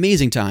was an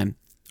amazing time.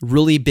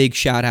 Really big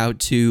shout out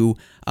to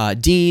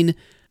Dean,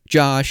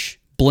 Josh,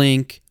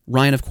 Blink,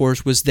 Ryan, of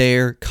course, was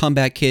there.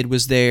 Comeback Kid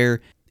was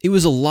there. It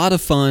was a lot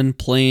of fun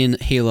playing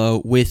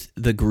Halo with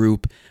the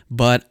group,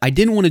 but I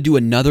didn't want to do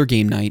another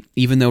game night,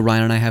 even though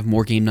Ryan and I have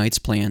more game nights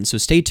planned. So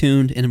stay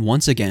tuned. And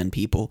once again,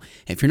 people,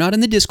 if you're not in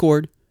the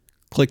Discord,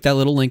 click that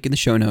little link in the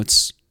show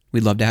notes.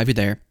 We'd love to have you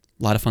there.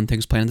 A lot of fun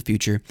things planned in the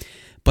future.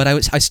 But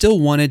I still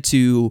wanted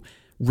to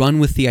run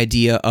with the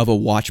idea of a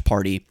watch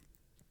party.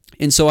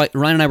 And so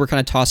Ryan and I were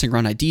kind of tossing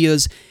around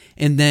ideas.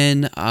 And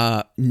then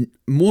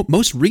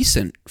most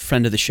recent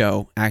friend of the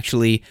show,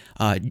 actually,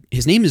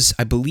 his name is,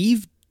 I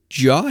believe,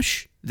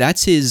 Josh.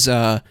 That's his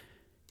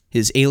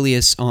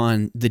alias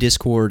on the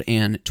Discord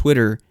and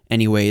Twitter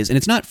anyways. And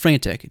it's not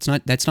Frantic.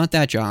 That's not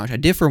that Josh. A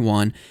different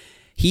one.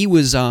 He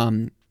was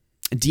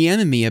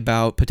DMing me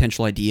about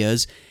potential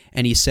ideas.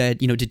 And he said,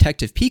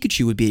 Detective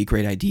Pikachu would be a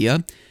great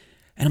idea.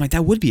 And I'm like,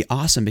 that would be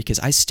awesome, because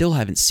I still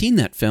haven't seen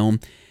that film.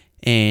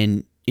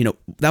 And,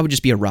 that would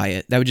just be a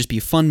riot. That would just be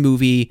a fun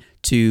movie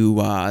to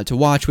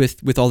watch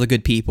with all the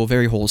good people.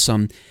 Very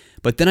wholesome.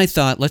 But then I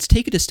thought, let's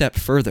take it a step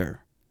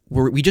further.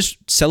 We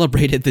just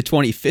celebrated the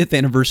 25th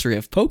anniversary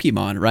of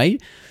Pokemon,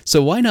 right?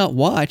 So why not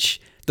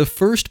watch the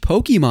first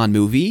Pokemon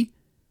movie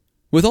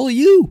with all of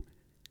you?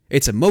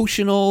 It's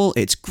emotional.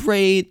 It's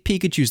great.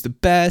 Pikachu's the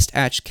best.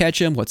 Ash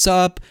Ketchum, what's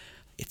up?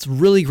 It's a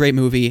really great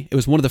movie. It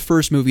was one of the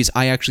first movies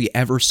I actually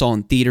ever saw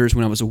in theaters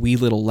when I was a wee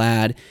little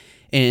lad.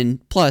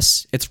 And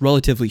plus, it's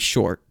relatively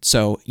short,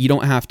 so you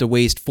don't have to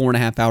waste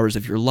 4.5 hours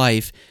of your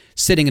life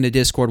sitting in a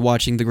Discord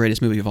watching the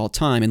greatest movie of all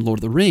time in Lord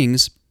of the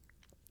Rings.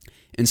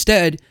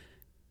 Instead,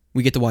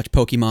 we get to watch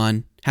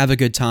Pokemon, have a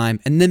good time,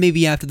 and then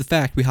maybe after the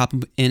fact, we hop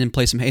in and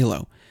play some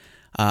Halo.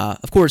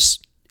 Of course,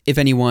 if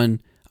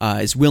anyone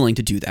is willing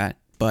to do that,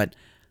 but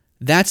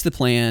that's the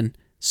plan.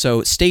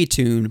 So stay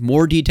tuned.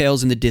 More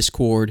details in the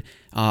Discord.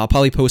 I'll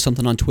probably post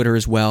something on Twitter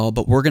as well,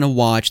 but we're going to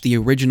watch the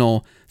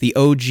original, the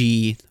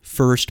OG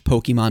first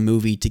Pokemon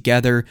movie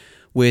together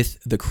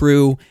with the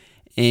crew,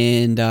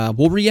 and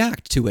we'll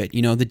react to it.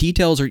 You know, the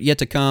details are yet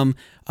to come.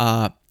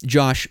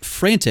 Josh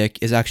Frantic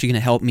is actually going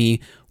to help me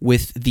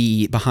with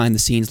the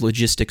behind-the-scenes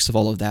logistics of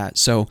all of that.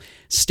 So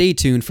stay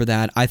tuned for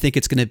that. I think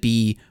it's going to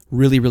be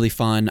really, really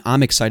fun.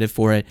 I'm excited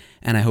for it,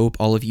 and I hope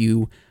all of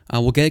you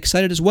will get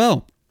excited as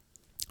well.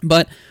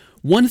 But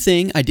one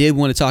thing I did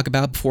want to talk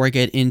about before I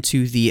get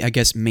into the,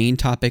 main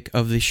topic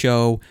of the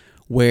show,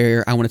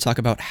 where I want to talk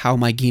about how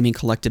my gaming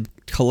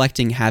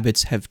collecting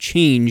habits have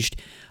changed.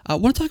 I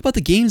want to talk about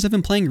the games I've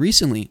been playing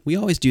recently. We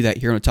always do that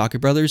here on Otaku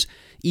Brothers,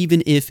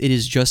 even if it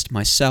is just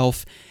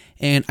myself.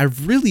 And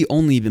I've really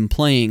only been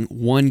playing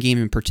one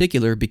game in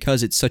particular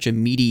because it's such a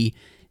meaty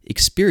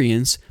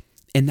experience,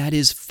 and that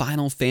is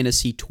Final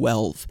Fantasy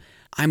XII.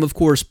 I'm, of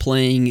course,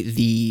 playing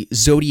the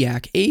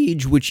Zodiac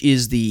Age, which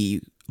is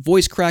the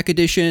voice crack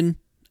edition.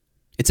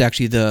 It's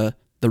actually the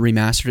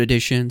remastered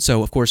edition.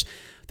 So, of course,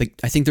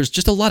 I think there's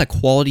just a lot of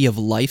quality of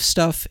life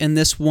stuff in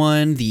this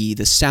one. The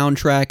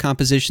soundtrack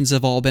compositions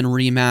have all been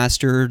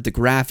remastered. The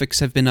graphics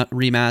have been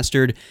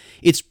remastered.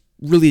 It's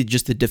really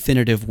just the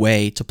definitive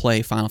way to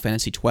play Final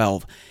Fantasy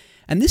XII.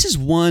 And this is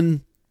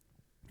one,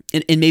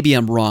 and maybe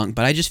I'm wrong,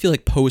 but I just feel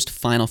like post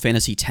Final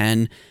Fantasy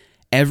X,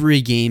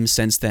 every game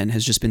since then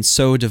has just been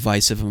so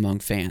divisive among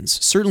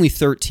fans. Certainly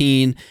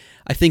 13.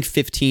 I think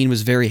 15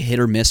 was very hit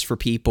or miss for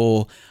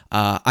people.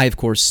 I, of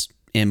course,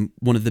 am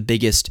one of the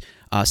biggest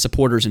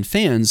supporters and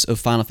fans of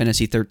Final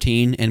Fantasy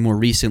 13 and more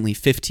recently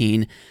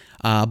 15,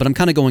 but I'm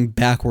kind of going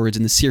backwards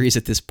in the series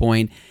at this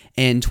point,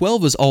 and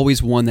 12 was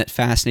always one that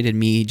fascinated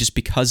me just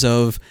because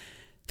of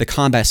the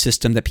combat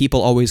system that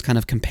people always kind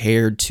of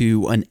compared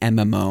to an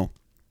MMO.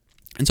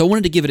 And so I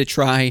wanted to give it a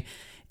try,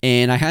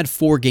 and I had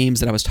 4 games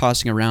that I was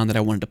tossing around that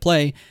I wanted to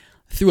play.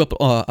 Threw up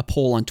a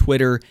poll on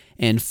Twitter,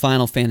 and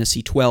Final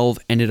Fantasy XII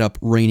ended up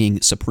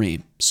reigning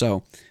supreme.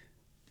 So,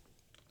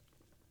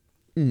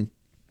 I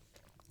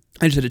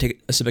just had to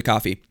take a sip of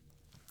coffee.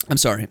 I'm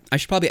sorry. I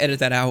should probably edit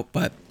that out,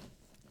 but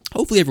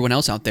hopefully everyone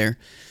else out there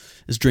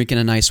is drinking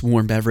a nice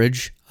warm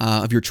beverage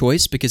of your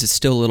choice, because it's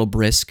still a little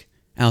brisk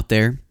out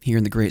there here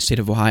in the great state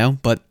of Ohio.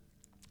 But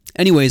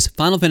anyways,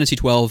 Final Fantasy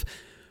XII,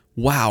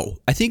 wow.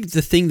 I think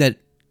the thing that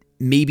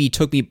maybe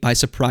took me by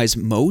surprise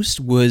most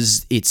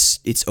was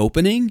its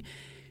opening.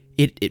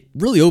 It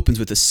really opens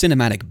with a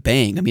cinematic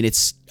bang. I mean,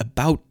 it's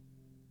about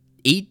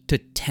 8 to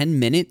 10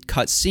 minute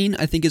cutscene,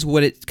 I think, is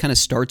what it kind of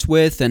starts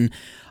with, and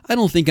I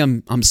don't think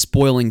I'm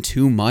spoiling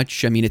too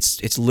much. I mean,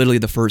 it's literally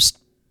the first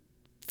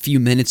few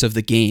minutes of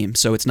the game,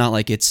 so it's not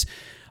like it's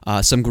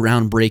some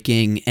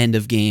groundbreaking end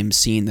of game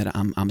scene that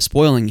I'm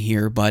spoiling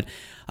here, but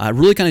it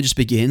really kind of just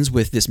begins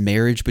with this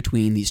marriage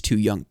between these two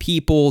young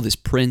people, this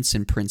prince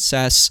and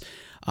princess.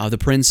 The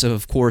prince,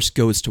 of course,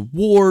 goes to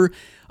war.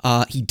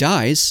 He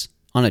dies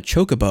on a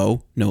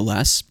chocobo, no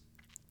less,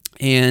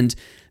 and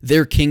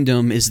their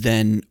kingdom is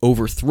then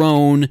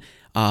overthrown.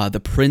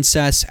 The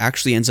princess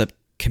actually ends up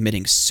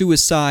committing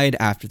suicide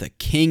after the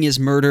king is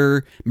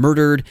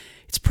murdered.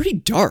 It's pretty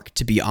dark,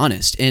 to be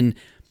honest, and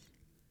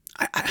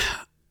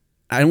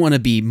I don't want to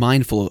be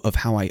mindful of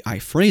how I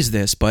phrase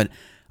this, but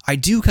I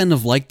do kind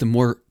of like the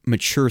more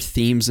mature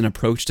themes and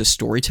approach to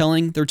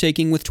storytelling they're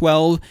taking with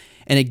 12,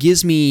 and it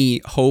gives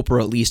me hope,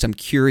 or at least I'm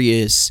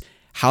curious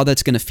how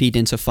that's going to feed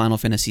into Final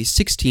Fantasy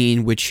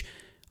 16, which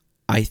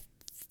I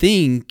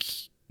think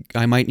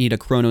I might need a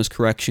Chronos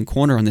correction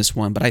corner on this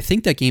one, but I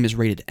think that game is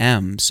rated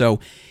M, so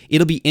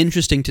it'll be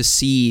interesting to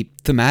see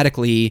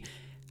thematically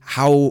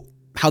how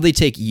they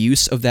take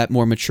use of that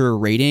more mature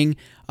rating.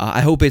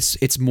 I hope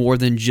it's more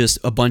than just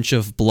a bunch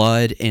of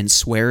blood and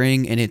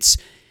swearing, and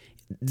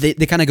they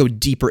kind of go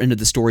deeper into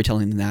the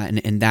storytelling than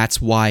that, and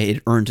that's why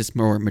it earned its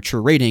more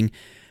mature rating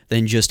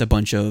than just a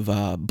bunch of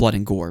blood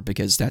and gore,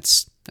 because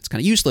that's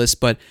kind of useless.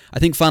 But I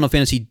think Final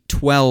Fantasy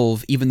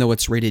 12, even though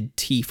it's rated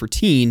T for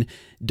teen,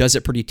 does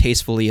it pretty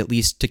tastefully, at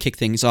least to kick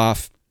things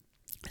off.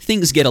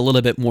 Things get a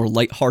little bit more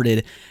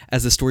lighthearted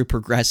as the story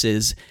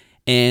progresses,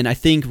 and I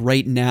think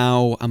right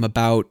now I'm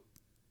about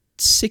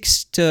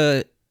 6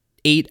 to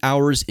 8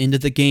 hours into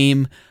the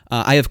game.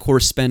 I, of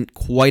course, spent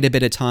quite a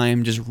bit of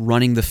time just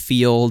running the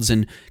fields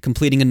and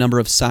completing a number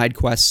of side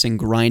quests and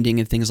grinding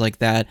and things like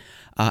that,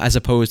 as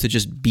opposed to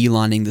just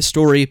beelining the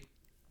story,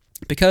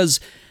 because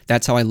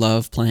that's how I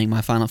love playing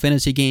my Final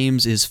Fantasy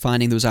games, is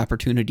finding those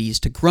opportunities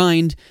to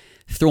grind,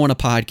 throw on a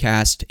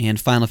podcast, and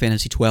Final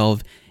Fantasy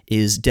XII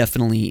is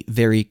definitely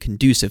very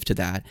conducive to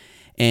that.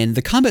 And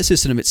the combat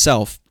system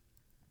itself,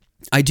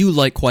 I do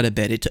like quite a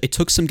bit. It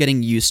took some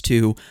getting used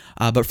to,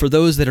 but for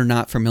those that are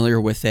not familiar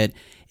with it,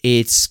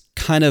 it's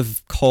kind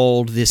of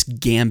called this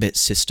gambit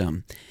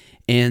system.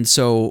 And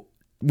so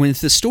when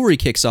the story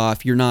kicks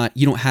off, you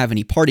don't have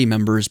any party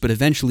members, but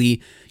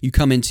eventually you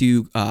come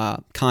into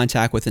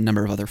contact with a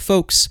number of other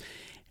folks,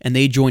 and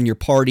they join your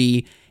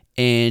party.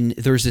 And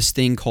there's this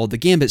thing called the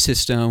Gambit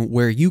system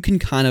where you can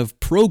kind of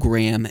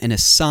program and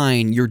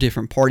assign your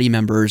different party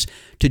members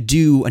to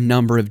do a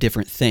number of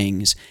different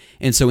things.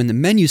 And so in the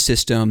menu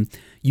system,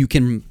 you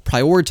can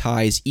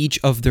prioritize each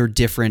of their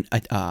different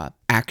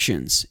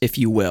actions, if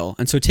you will.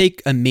 And so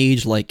take a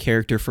mage-like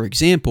character, for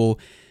example.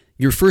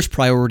 Your first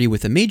priority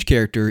with a mage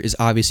character is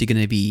obviously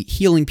going to be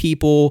healing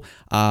people,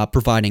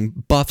 providing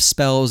buff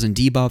spells and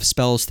debuff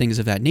spells, things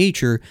of that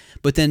nature.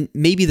 But then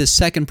maybe the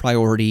second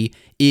priority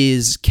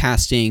is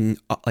casting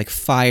like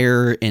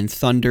fire and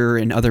thunder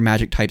and other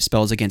magic type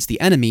spells against the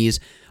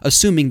enemies,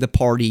 assuming the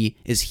party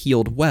is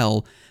healed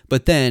well.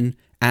 But then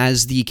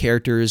as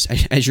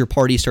your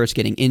party starts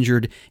getting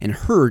injured and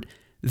hurt,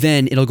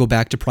 then it'll go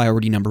back to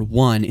priority number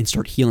 1 and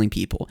start healing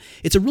people.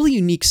 It's a really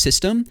unique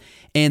system,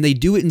 and they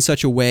do it in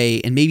such a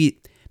way, and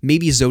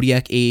maybe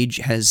Zodiac Age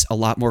has a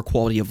lot more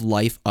quality of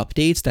life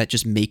updates that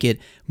just make it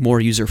more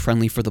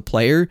user-friendly for the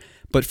player.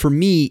 But for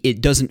me,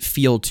 it doesn't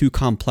feel too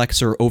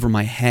complex or over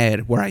my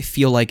head where I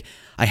feel like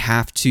I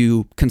have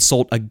to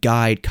consult a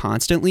guide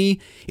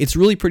constantly. It's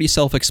really pretty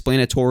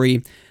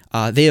self-explanatory.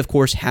 They, of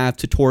course, have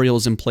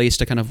tutorials in place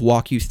to kind of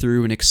walk you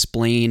through and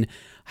explain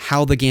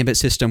how the Gambit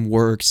system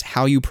works,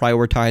 how you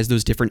prioritize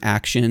those different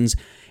actions.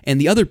 And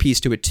the other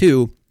piece to it,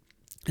 too,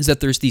 is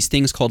that there's these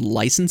things called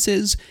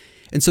licenses.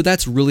 And so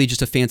that's really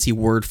just a fancy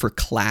word for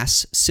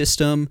class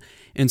system.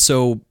 And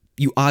so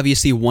you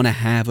obviously want to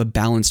have a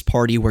balanced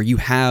party where you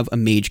have a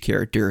mage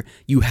character,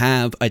 you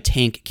have a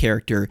tank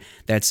character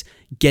that's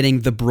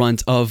getting the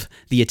brunt of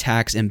the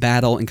attacks in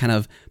battle and kind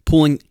of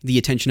pulling the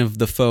attention of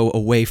the foe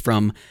away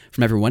from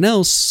everyone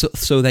else,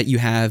 so that you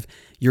have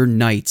your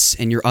knights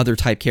and your other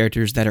type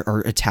characters that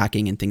are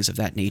attacking and things of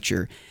that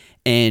nature.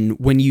 And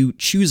when you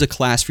choose a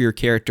class for your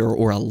character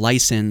or a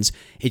license,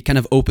 it kind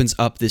of opens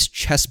up this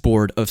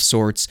chessboard of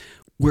sorts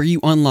where you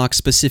unlock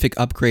specific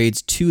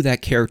upgrades to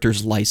that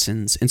character's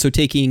license. And so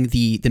taking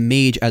the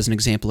mage as an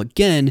example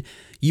again,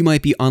 you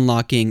might be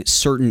unlocking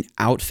certain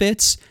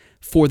outfits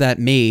for that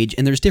mage,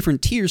 and there's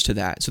different tiers to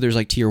that. So there's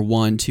like tier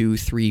 1, 2,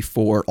 3,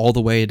 4, all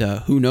the way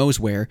to who knows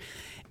where.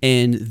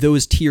 And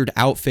those tiered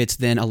outfits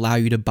then allow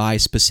you to buy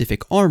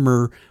specific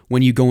armor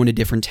when you go into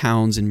different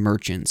towns and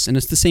merchants. And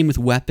it's the same with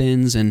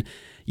weapons, and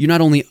you're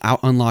not only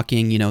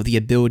unlocking, the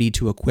ability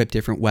to equip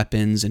different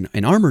weapons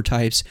and armor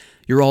types,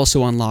 you're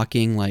also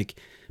unlocking like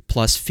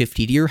plus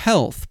 50 to your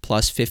health,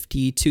 plus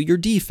 50 to your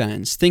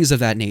defense, things of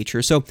that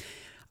nature. So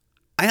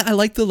I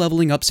like the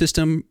leveling up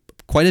system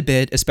quite a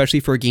bit, especially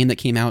for a game that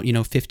came out,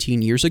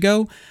 15 years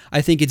ago.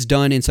 I think it's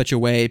done in such a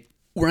way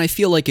where I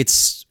feel like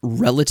it's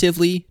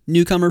relatively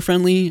newcomer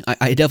friendly.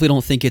 I definitely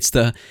don't think it's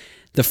the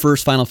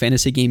first Final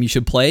Fantasy game you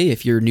should play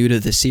if you're new to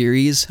the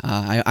series.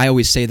 I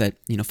always say that,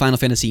 Final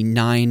Fantasy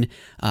 9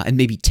 and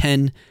maybe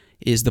 10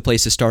 is the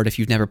place to start if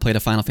you've never played a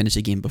Final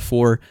Fantasy game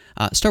before.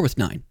 Start with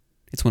 9.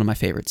 It's one of my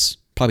favorites.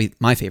 Probably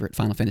my favorite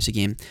Final Fantasy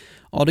game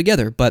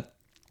altogether. But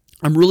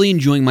I'm really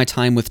enjoying my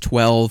time with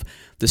 12.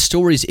 The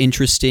story's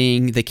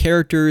interesting. The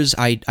characters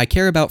I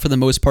care about for the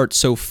most part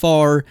so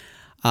far.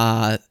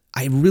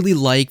 I really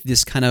like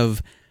this kind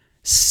of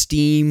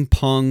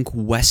steampunk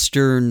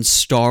Western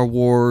Star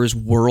Wars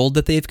world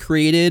that they've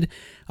created.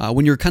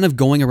 When you're kind of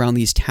going around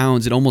these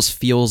towns, it almost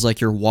feels like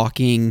you're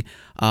walking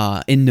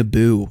in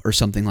Naboo or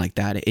something like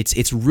that.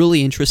 It's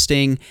really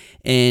interesting,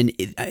 and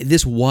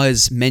this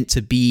was meant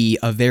to be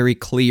a very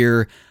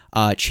clear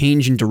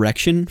change in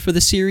direction for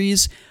the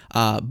series,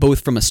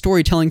 both from a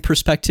storytelling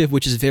perspective,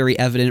 which is very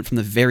evident from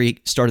the very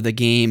start of the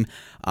game.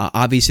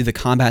 Obviously, the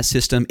combat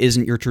system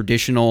isn't your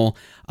traditional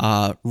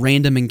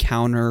random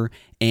encounter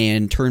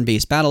and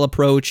turn-based battle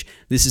approach.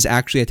 This is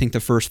actually, I think, the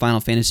first Final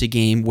Fantasy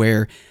game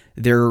where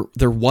there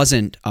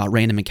wasn't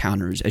random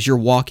encounters. As you're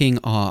walking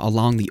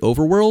along the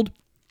overworld,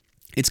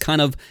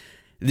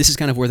 this is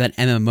kind of where that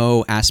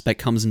MMO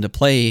aspect comes into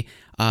play,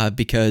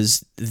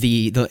 because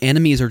the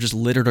enemies are just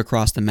littered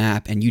across the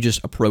map, and you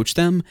just approach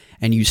them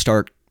and you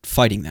start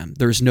fighting them.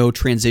 There's no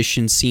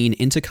transition scene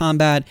into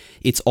combat.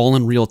 It's all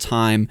in real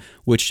time,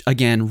 which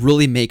again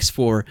really makes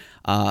for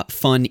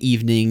fun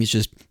evenings,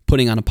 just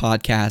putting on a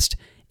podcast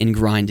and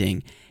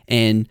grinding.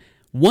 And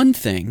one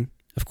thing,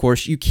 of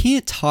course, you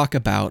can't talk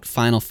about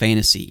Final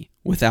Fantasy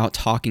without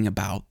talking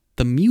about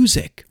the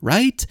music,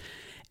 right?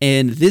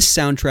 And this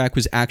soundtrack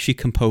was actually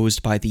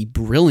composed by the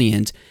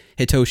brilliant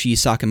Hitoshi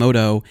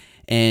Sakamoto,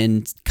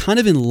 and kind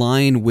of in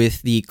line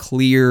with the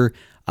clear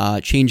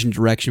change in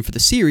direction for the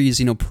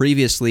series.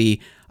 Previously,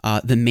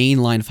 the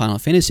mainline Final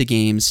Fantasy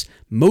games,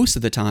 most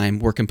of the time,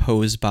 were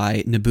composed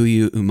by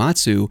Nobuo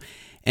Uematsu,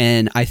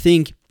 and I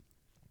think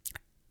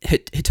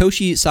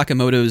Hitoshi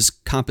Sakamoto's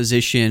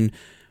composition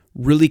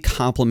really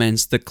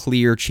complements the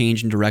clear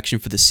change in direction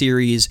for the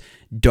series,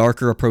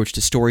 darker approach to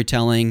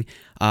storytelling.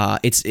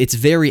 It's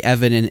very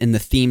evident in the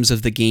themes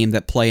of the game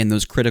that play in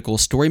those critical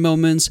story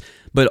moments,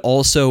 but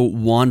also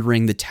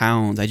wandering the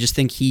towns. I just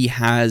think he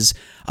has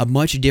a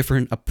much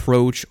different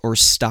approach or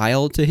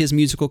style to his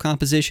musical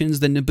compositions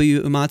than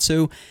Nobuo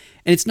Uematsu.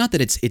 And it's not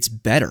that it's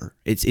better.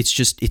 It's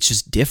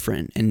just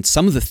different. And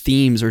some of the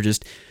themes are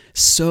just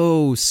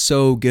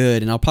so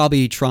good, and I'll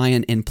probably try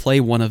and play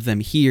one of them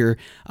here.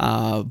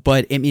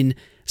 But I mean,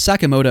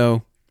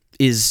 Sakamoto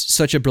is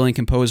such a brilliant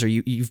composer.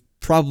 You've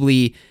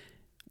probably,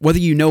 whether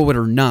you know it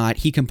or not,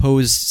 he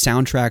composed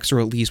soundtracks, or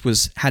at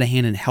least had a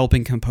hand in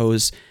helping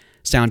compose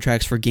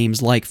soundtracks for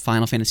games like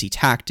Final Fantasy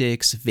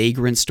Tactics,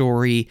 Vagrant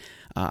Story,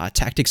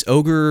 Tactics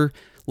Ogre,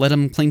 Let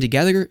Them Cling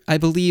Together, I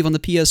believe, on the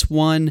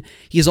PS1.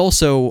 He has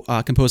also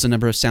composed a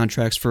number of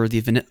soundtracks for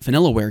the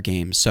Vanillaware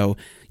games, so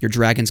your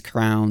Dragon's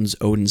Crowns,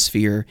 Odin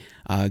Sphere,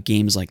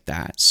 games like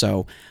that.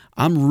 So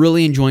I'm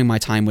really enjoying my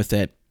time with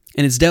it.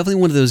 And it's definitely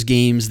one of those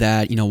games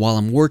that, while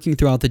I'm working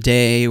throughout the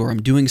day, or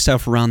I'm doing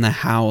stuff around the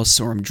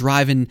house, or I'm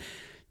driving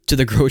to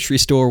the grocery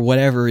store,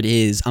 whatever it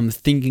is, I'm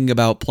thinking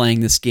about playing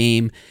this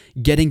game,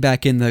 getting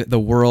back in the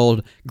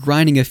world,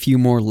 grinding a few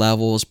more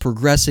levels,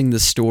 progressing the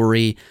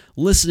story,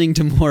 listening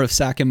to more of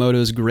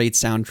Sakamoto's great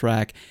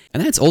soundtrack.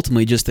 And that's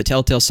ultimately just the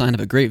telltale sign of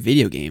a great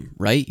video game,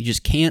 right? You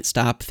just can't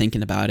stop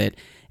thinking about it.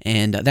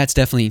 And that's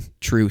definitely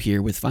true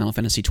here with Final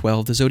Fantasy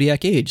XII, The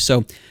Zodiac Age.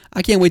 So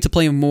I can't wait to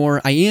play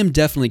more. I am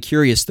definitely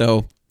curious,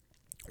 though,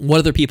 what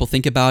other people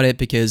think about it,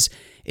 because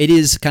it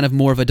is kind of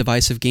more of a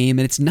divisive game,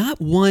 and it's not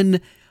one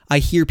I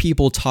hear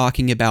people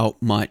talking about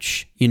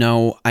much.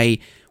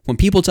 When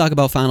people talk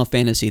about Final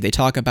Fantasy, they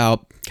talk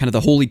about kind of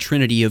the holy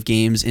trinity of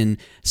games in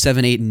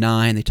 7, 8, and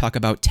 9. They talk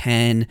about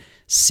 10,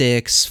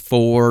 6,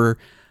 4,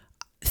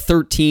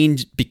 13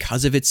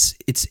 because of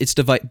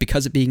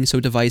because it being so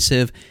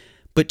divisive.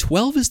 But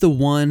 12 is the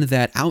one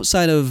that,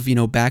 outside of,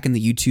 back in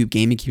the YouTube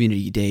gaming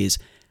community days,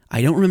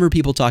 I don't remember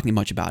people talking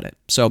much about it.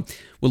 So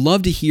would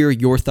love to hear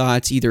your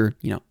thoughts. Either,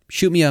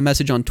 shoot me a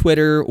message on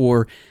Twitter,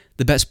 or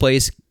the best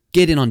place,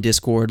 get in on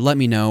Discord. Let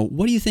me know.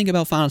 What do you think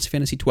about Final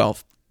Fantasy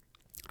 12?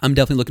 I'm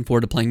definitely looking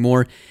forward to playing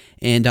more.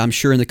 And I'm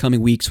sure in the coming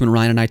weeks, when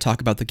Ryan and I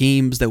talk about the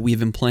games that we've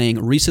been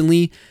playing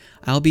recently,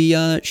 I'll be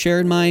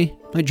sharing my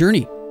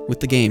journey with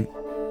the game.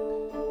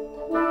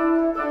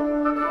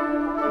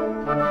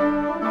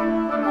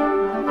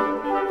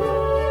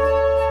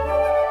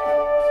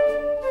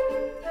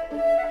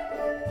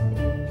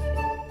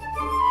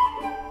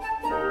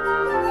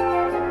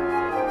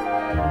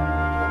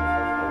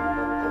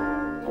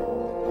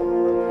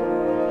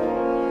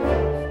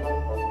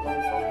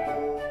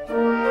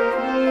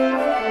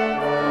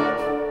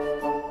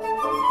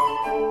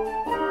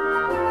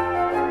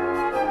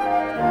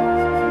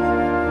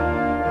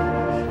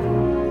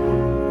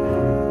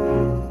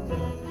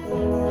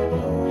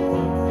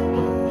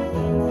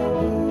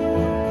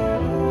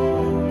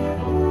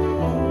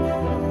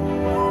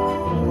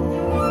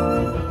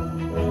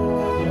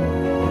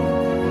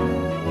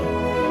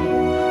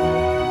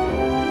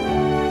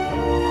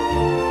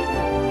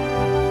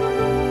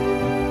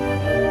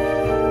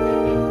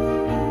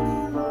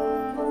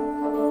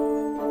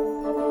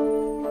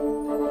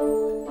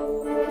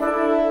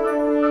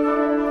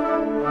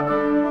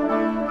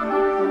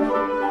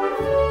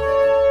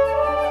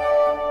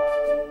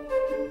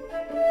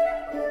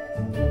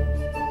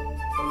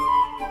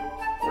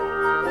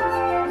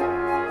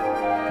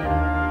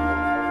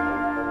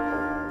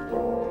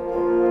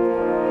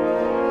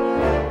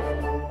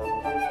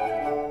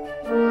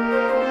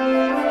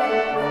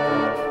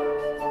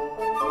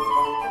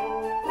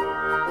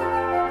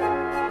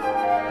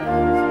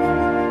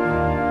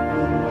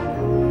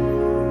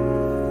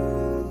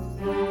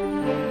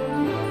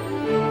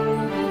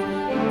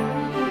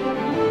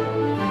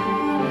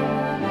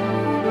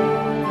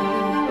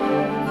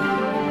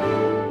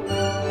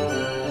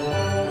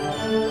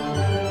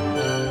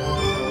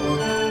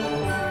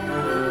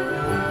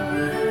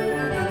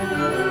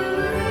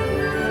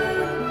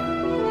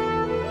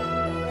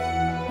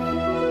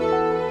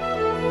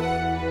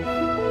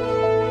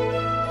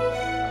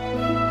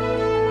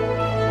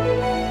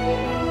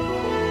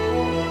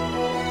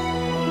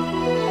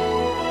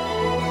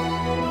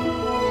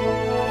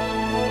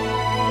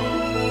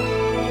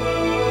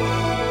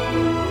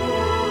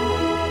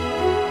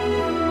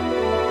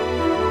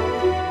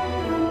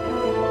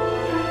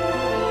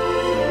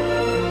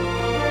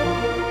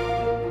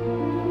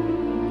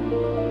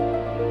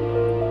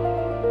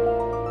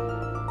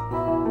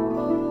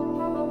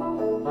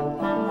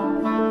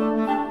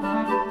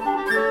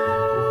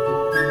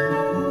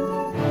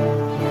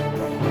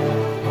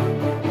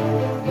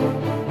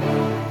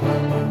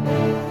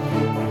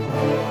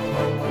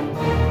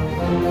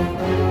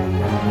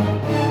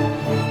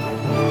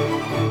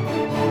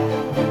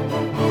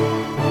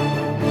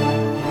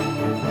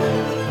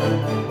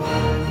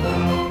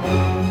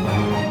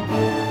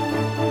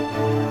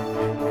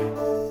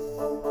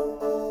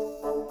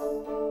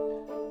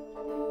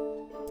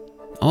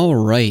 All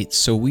right,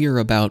 so we are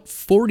about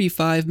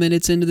 45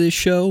 minutes into this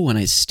show, and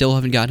I still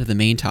haven't got to the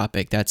main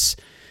topic. That's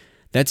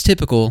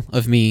typical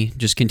of me,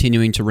 just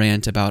continuing to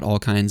rant about all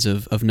kinds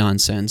of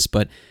nonsense,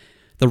 but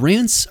the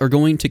rants are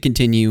going to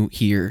continue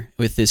here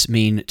with this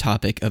main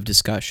topic of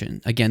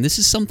discussion. Again, this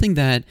is something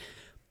that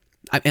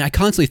I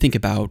constantly think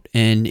about,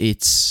 and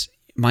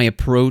my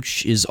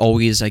approach is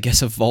always, I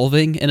guess,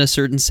 evolving in a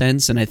certain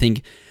sense, and I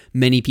think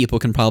many people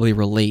can probably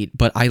relate,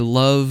 but I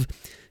love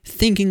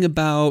thinking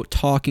about,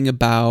 talking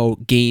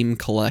about game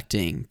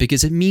collecting,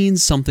 because it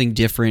means something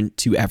different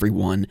to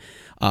everyone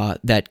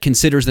that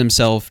considers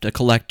themselves a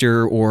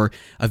collector or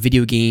a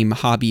video game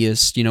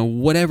hobbyist,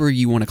 whatever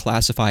you want to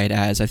classify it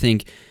as. I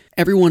think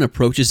everyone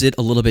approaches it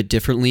a little bit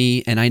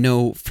differently, and I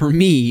know for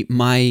me,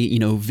 my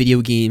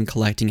video game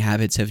collecting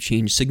habits have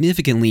changed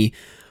significantly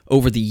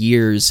over the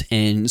years,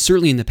 and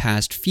certainly in the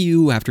past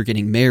few after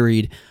getting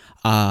married,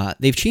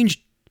 they've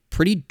changed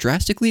pretty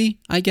drastically,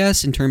 I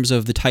guess, in terms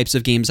of the types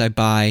of games I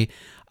buy,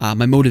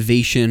 my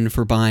motivation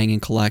for buying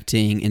and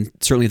collecting, and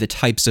certainly the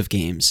types of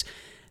games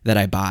that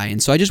I buy.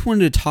 And so I just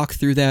wanted to talk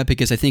through that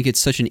because I think it's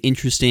such an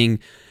interesting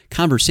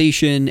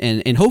conversation,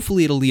 and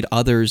hopefully it'll lead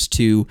others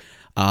to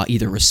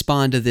either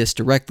respond to this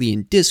directly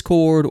in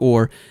Discord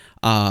or,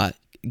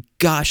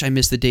 gosh, I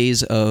miss the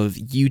days of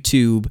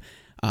YouTube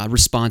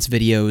response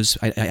videos.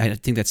 I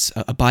think that's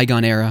a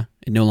bygone era.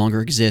 It no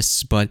longer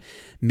exists, but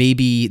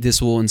maybe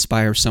this will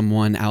inspire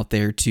someone out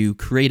there to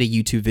create a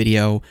YouTube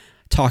video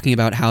talking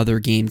about how their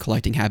game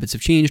collecting habits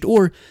have changed,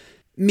 or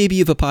maybe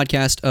you have a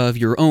podcast of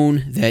your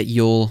own that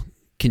you'll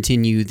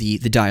continue the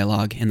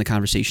dialogue and the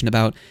conversation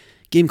about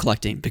game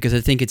collecting, because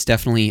I think it's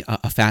definitely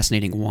a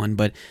fascinating one.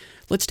 But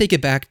let's take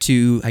it back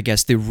to, I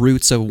guess, the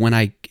roots of when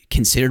I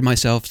considered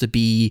myself to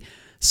be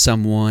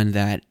someone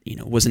that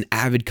was an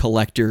avid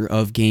collector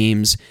of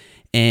games.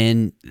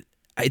 And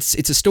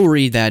it's a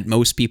story that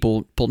most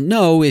people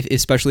know,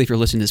 especially if you're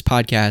listening to this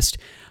podcast.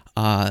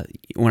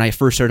 When I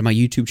first started my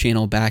YouTube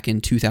channel back in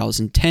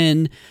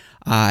 2010,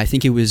 I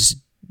think it was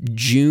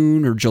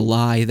June or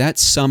July, that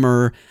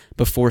summer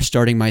before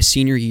starting my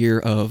senior year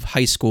of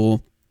high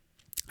school,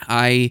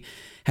 I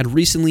had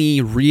recently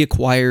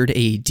reacquired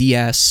a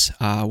DS.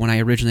 When I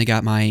originally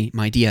got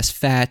my DS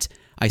Fat,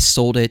 I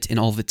sold it and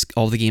all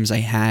the games I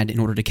had in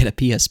order to get a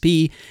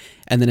PSP.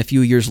 And then a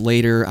few years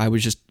later, I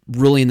was just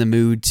really in the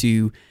mood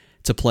to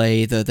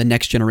play the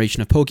next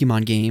generation of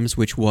Pokemon games,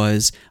 which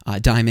was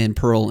Diamond,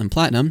 Pearl, and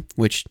Platinum,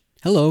 which,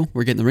 hello,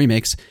 we're getting the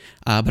remakes.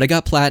 But I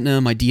got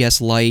Platinum, my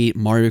DS Lite,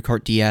 Mario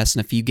Kart DS,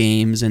 and a few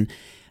games, and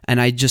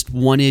I just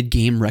wanted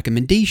game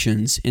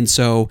recommendations. And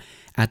so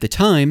at the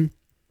time,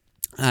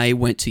 I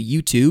went to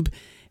YouTube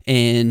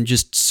and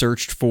just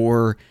searched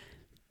for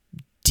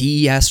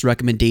DS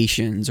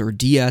recommendations or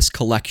DS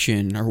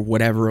collection or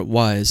whatever it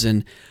was.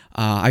 And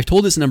I've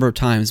told this a number of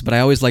times, but I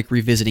always like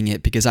revisiting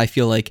it because I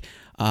feel like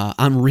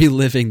I'm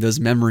reliving those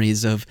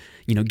memories of,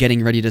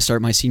 getting ready to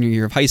start my senior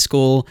year of high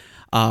school,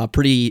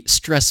 pretty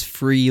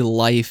stress-free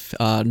life,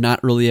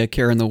 not really a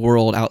care in the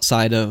world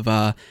outside of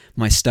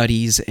my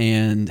studies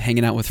and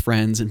hanging out with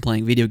friends and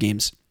playing video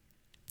games.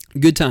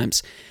 Good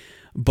times.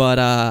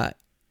 But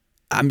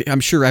I'm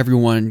sure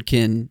everyone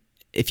can,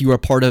 if you are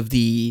part of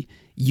the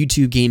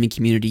YouTube gaming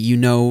community,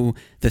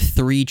 the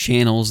 3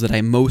 channels that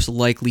I most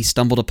likely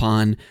stumbled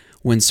upon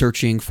when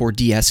searching for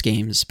DS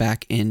games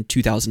back in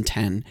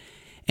 2010.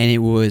 And it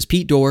was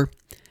Pete Dorr,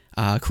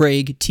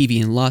 Craig,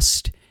 TV and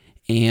Lust,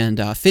 and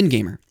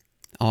FinGamer.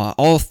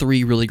 All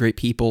 3 really great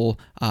people.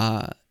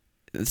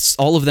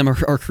 All of them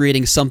are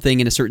creating something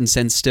in a certain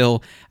sense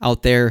still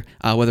out there,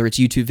 whether it's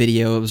YouTube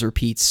videos or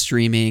Pete's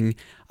streaming,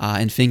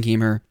 and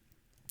FinGamer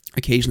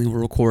occasionally will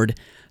record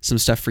some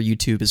stuff for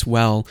YouTube as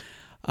well.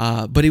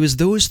 But it was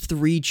those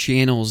 3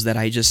 channels that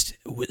I just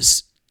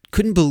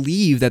couldn't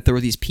believe that there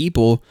were these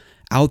people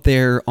out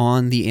there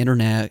on the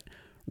internet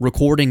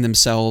recording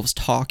themselves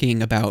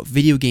talking about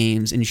video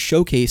games and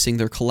showcasing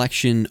their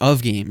collection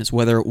of games,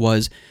 whether it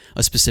was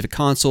a specific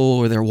console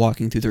or they're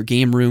walking through their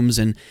game rooms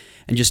and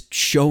just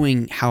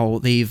showing how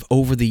they've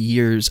over the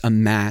years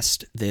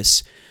amassed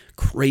this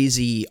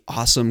crazy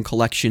awesome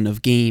collection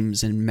of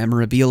games and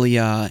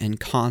memorabilia and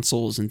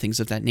consoles and things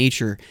of that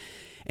nature.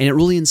 And it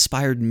really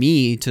inspired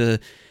me to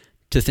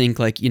think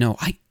like,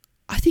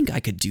 I think I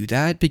could do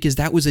that, because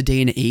that was a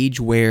day and age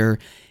where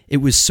it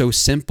was so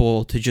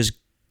simple to just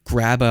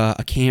grab a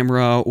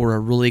camera or a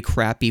really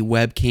crappy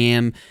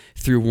webcam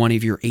through one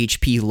of your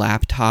HP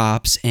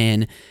laptops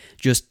and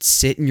just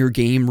sit in your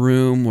game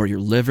room or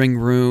your living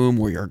room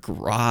or your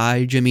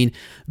garage. I mean,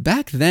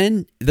 back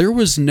then, there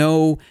was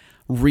no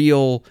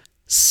real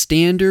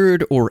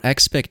standard or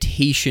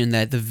expectation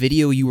that the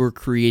video you were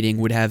creating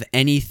would have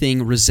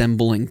anything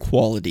resembling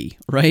quality,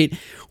 right?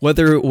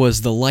 Whether it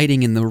was the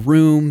lighting in the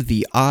room,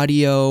 the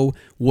audio,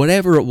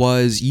 whatever it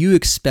was, you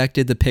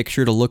expected the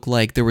picture to look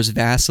like there was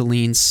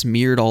Vaseline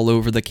smeared all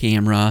over the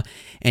camera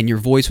and your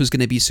voice was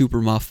going to be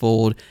super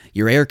muffled,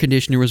 your air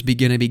conditioner was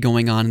going to be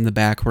going on in the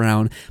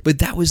background. But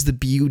that was the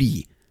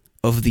beauty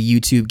of the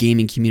YouTube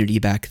gaming community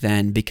back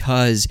then,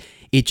 because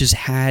it just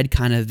had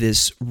kind of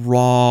this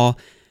raw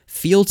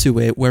feel to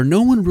it where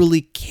no one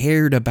really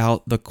cared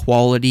about the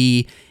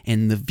quality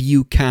and the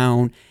view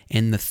count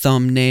and the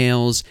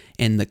thumbnails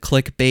and the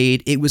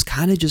clickbait. It was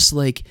kind of just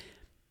like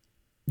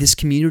this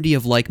community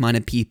of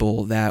like-minded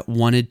people that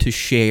wanted to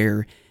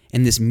share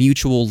in this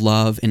mutual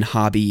love and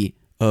hobby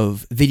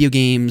of video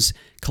games,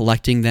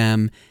 collecting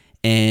them,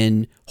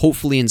 and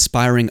hopefully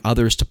inspiring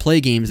others to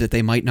play games that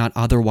they might not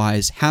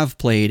otherwise have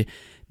played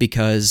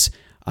because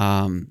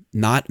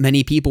Not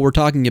many people were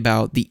talking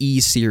about the E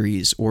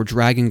series or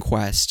Dragon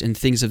Quest and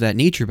things of that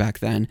nature back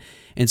then.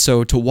 And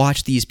so to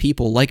watch these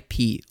people like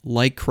Pete,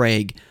 like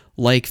Craig,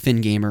 like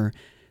FinGamer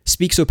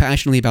speak so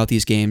passionately about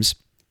these games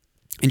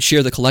and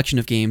share the collection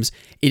of games,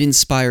 it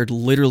inspired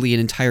literally an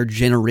entire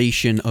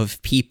generation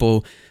of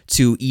people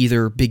to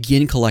either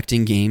begin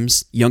collecting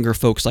games, younger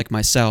folks like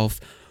myself,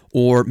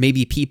 or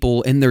maybe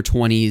people in their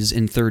 20s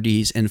and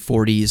 30s and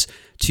 40s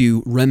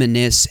to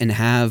reminisce and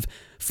have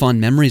fun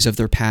memories of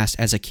their past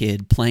as a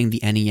kid playing the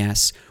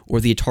NES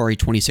or the Atari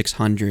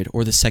 2600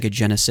 or the Sega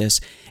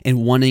Genesis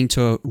and wanting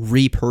to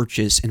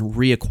repurchase and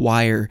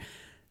reacquire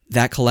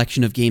that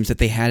collection of games that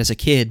they had as a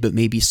kid but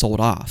maybe sold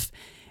off.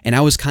 And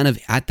I was kind of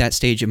at that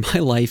stage in my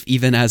life,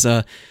 even as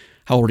how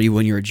old are you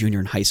when you're a junior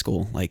in high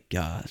school? Like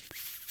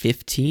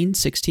 15,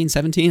 16,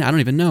 17? I don't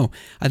even know.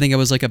 I think I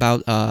was like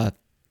about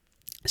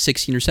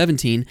 16 or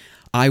 17.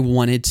 I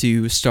wanted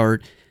to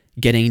start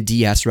getting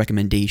DS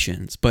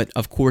recommendations. But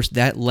of course,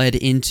 that led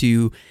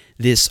into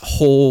this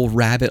whole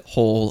rabbit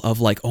hole of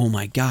like, oh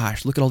my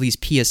gosh, look at all these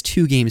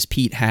PS2 games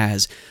Pete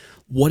has.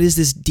 What is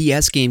this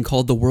DS game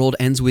called The World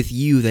Ends With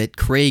You that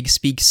Craig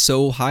speaks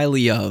so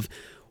highly of?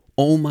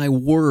 Oh my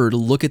word,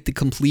 look at the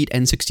complete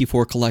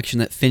N64 collection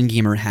that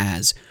FinGamer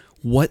has.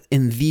 What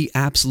in the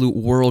absolute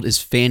world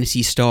is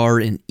Phantasy Star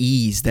and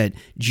Ys that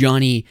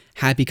Johnny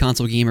Happy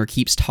Console Gamer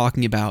keeps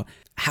talking about?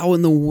 How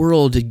in the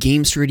world did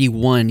Gamester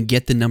 81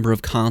 get the number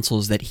of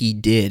consoles that he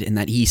did and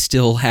that he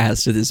still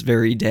has to this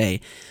very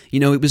day? You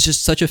know, it was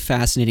just such a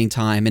fascinating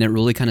time, and it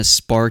really kind of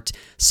sparked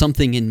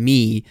something in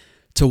me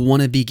to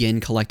want to begin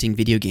collecting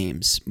video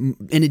games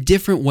in a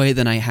different way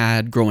than I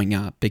had growing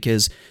up,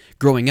 because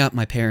growing up,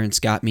 my parents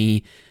got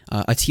me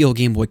a teal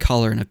Game Boy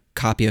Color and a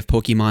copy of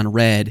Pokemon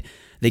Red.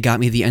 They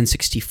got me the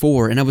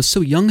N64, and I was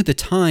so young at the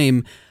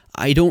time,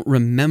 I don't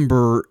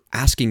remember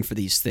asking for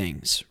these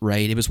things,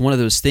 right? It was one of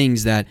those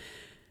things that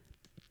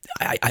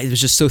I was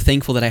just so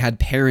thankful that I had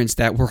parents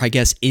that were, I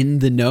guess, in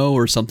the know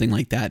or something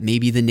like that.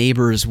 Maybe the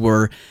neighbors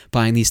were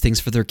buying these things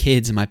for their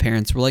kids, and my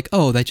parents were like,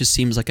 oh, that just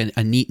seems like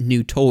a neat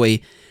new toy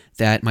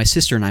that my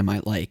sister and I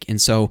might like.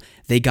 And so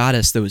they got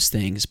us those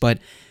things. But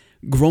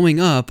growing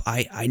up,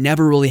 I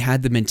never really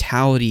had the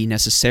mentality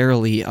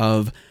necessarily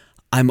of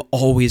I'm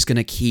always going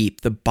to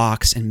keep the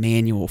box and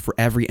manual for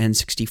every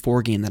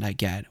N64 game that I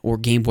get or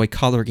Game Boy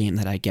Color game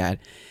that I get.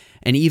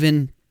 And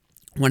even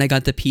when I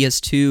got the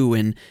PS2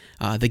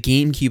 and the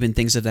GameCube and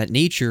things of that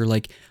nature,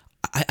 like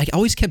I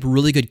always kept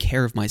really good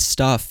care of my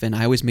stuff, and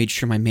I always made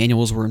sure my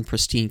manuals were in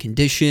pristine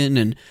condition.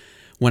 And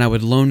when I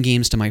would loan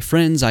games to my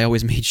friends, I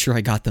always made sure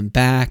I got them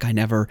back. I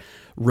never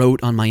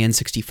wrote on my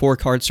N64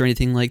 cards or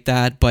anything like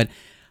that, but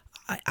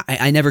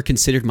I never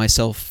considered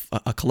myself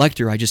a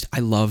collector. I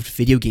loved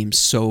video games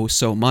so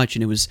much,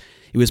 and it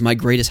was my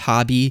greatest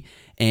hobby.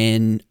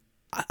 And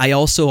I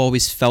also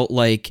always felt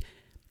like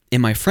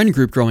in my friend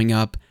group growing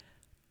up,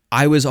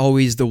 I was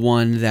always the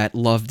one that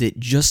loved it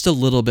just a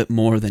little bit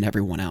more than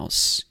everyone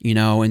else, you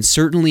know. And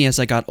certainly as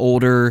I got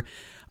older,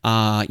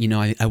 I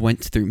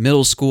went through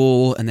middle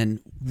school and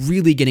then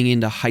really getting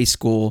into high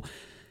school.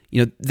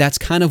 You know, that's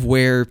kind of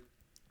where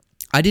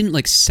I didn't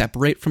like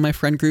separate from my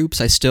friend groups.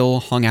 I still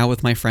hung out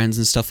with my friends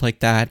and stuff like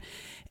that.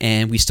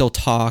 And we still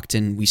talked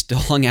and we still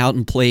hung out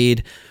and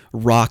played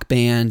Rock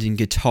Band and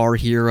Guitar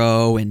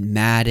Hero and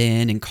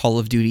Madden and Call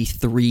of Duty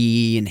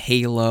 3 and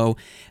Halo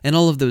and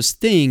all of those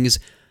things.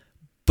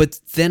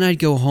 But then I'd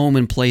go home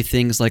and play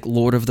things like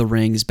Lord of the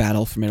Rings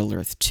Battle for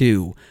Middle-earth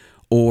 2.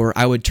 Or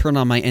I would turn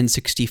on my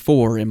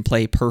N64 and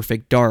play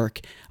Perfect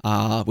Dark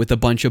with a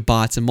bunch of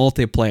bots and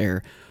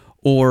multiplayer.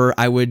 Or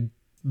I would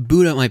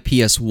boot up my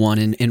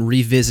PS1 and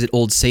revisit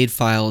old save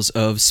files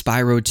of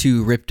Spyro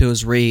 2,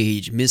 Ripto's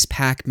Rage, Miss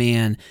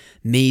Pac-Man,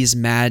 Maze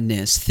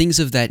Madness, things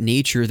of that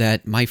nature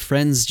that my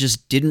friends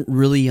just didn't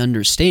really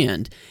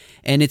understand.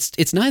 And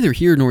it's neither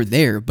here nor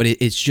there, but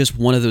it's just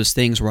one of those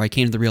things where I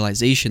came to the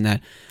realization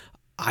that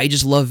I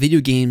just love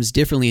video games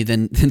differently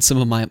than some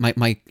of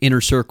my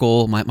inner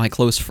circle, my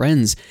close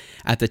friends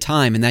at the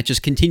time. And that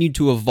just continued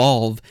to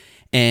evolve,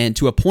 and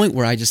to a point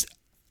where I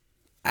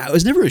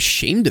was never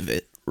ashamed of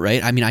it,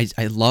 right? I mean,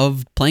 I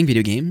loved playing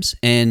video games,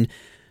 and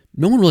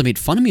no one really made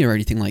fun of me or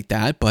anything like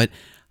that. But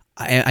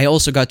I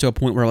also got to a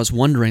point where I was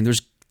wondering,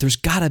 there's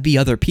got to be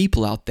other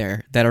people out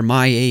there that are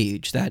my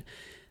age, that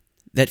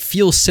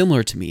feel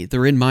similar to me.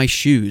 They're in my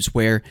shoes,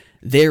 where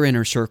their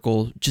inner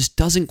circle just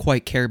doesn't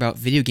quite care about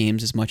video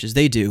games as much as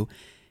they do.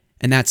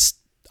 And that's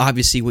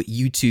obviously what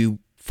YouTube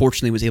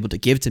fortunately was able to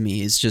give to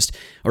me,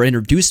 or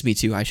introduce me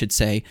to, I should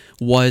say,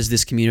 was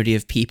this community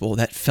of people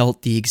that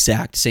felt the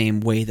exact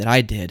same way that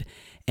I did.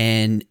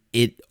 And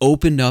it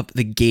opened up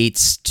the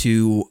gates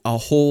to a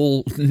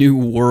whole new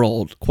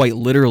world, quite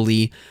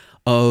literally,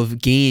 of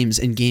games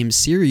and game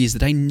series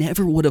that I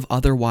never would have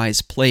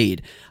otherwise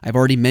played. I've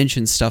already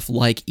mentioned stuff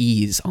like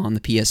Ys on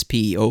the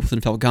PSP, Oath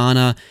and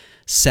Felghana,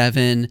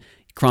 7,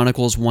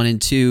 Chronicles 1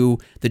 and 2,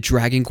 the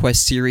Dragon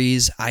Quest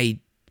series.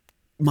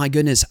 My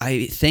goodness,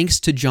 thanks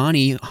to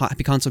Johnny,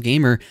 Happy Console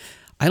Gamer,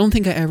 I don't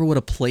think I ever would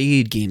have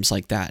played games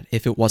like that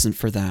if it wasn't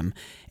for them.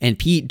 And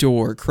Pete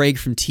Dorr, Craig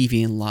from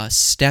TV and Lust,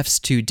 Steph's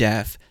Too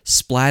Deaf,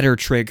 Splatter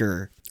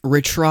Trigger,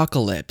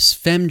 Retrocalypse,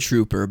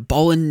 Femtrooper,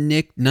 Ballin'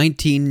 Nick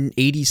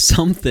 1980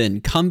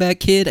 something, Comeback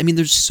Kid. I mean,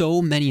 there's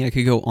so many. I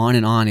could go on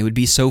and on. It would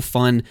be so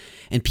fun.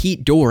 And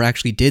Pete Dorr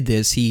actually did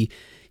this. He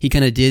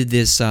kind of did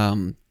this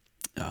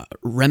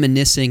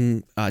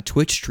reminiscing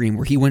Twitch stream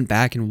where he went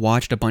back and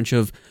watched a bunch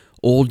of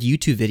old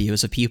YouTube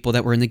videos of people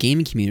that were in the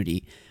gaming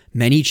community.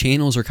 Many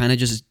channels are kind of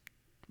just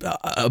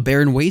a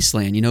barren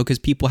wasteland, because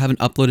people haven't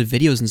uploaded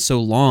videos in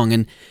so long,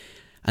 and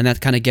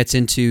that kind of gets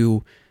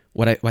into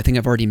what I think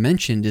I've already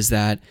mentioned, is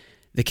that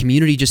the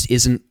community just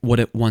isn't what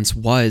it once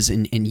was,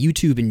 and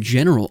YouTube in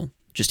general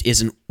just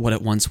isn't what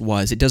it once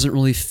was. It doesn't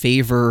really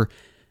favor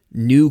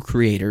new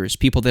creators,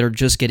 people that are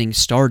just getting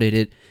started.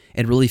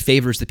 It really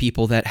favors the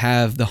people that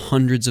have the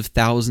hundreds of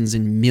thousands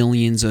and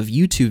millions of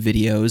YouTube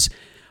videos,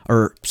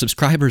 or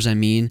subscribers, I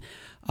mean,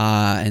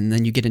 and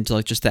then you get into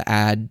like just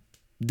the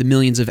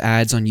millions of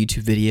ads on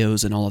YouTube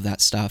videos and all of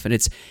that stuff, and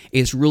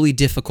it's really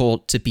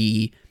difficult to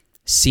be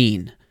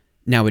seen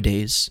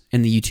nowadays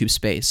in the YouTube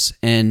space.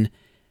 And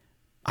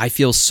I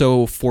feel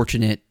so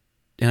fortunate,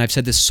 and I've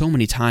said this so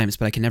many times,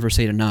 but I can never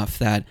say it enough,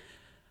 that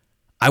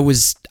I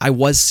was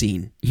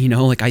seen,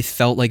 like I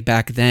felt like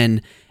back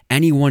then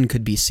anyone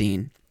could be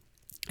seen.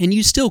 And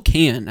you still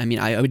can. I mean,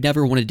 I would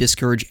never want to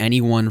discourage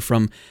anyone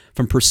from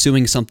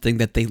pursuing something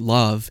that they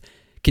love.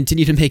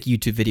 Continue to make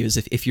YouTube videos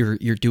if you're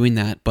doing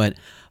that, but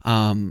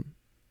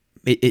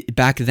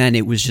back then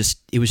it was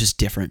just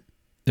different.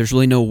 There's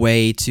really no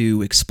way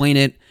to explain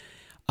it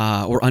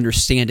or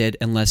understand it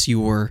unless you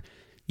were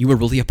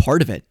really a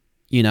part of it,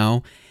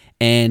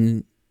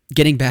 And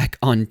getting back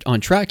on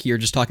track here,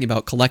 just talking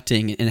about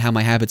collecting and how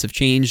my habits have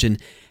changed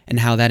and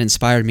how that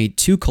inspired me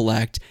to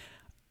collect.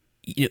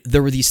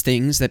 There were these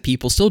things that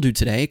people still do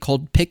today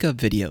called pickup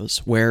videos,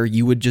 where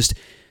you would just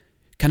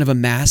kind of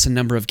amass a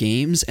number of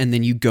games, and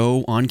then you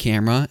go on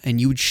camera and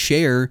you would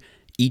share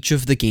each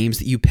of the games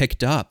that you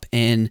picked up.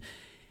 And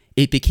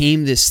it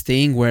became this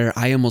thing where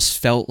I almost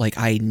felt like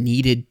I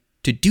needed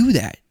to do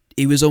that.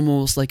 It was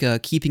almost like a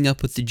keeping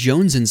up with the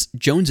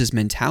Joneses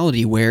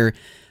mentality, where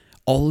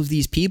all of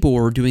these people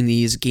were doing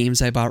these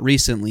games I bought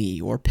recently,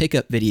 or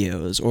pickup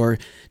videos, or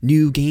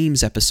new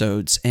games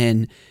episodes,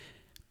 and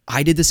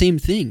I did the same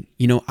thing.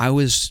 I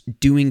was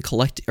doing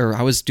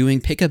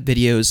pickup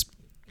videos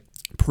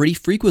pretty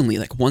frequently,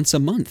 like once a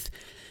month,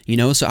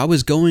 so I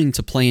was going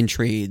to play in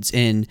trades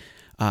and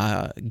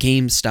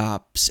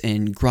GameStops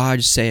and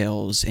garage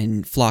sales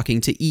and flocking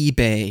to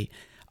eBay.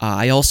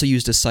 I also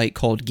used a site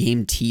called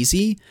Game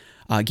Teasy,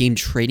 Game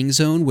Trading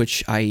Zone,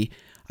 which I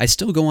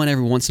still go on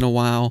every once in a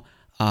while.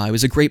 It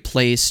was a great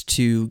place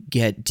to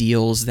get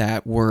deals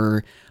that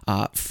were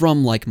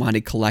from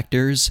like-minded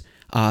collectors,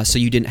 so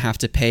you didn't have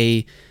to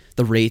pay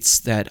the rates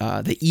that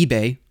the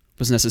eBay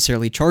was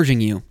necessarily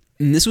charging you.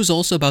 And this was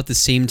also about the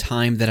same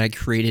time that I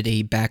created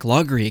a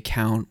Backloggery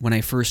account when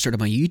I first started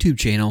my YouTube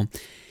channel.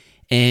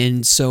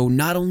 And so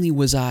not only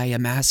was I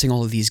amassing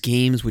all of these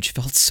games, which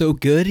felt so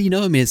good, in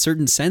a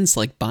certain sense,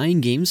 like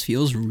buying games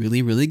feels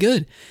really, really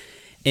good.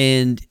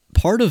 And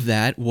part of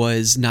that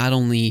was not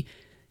only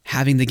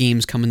having the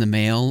games come in the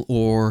mail,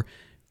 or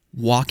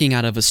walking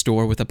out of a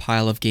store with a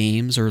pile of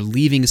games, or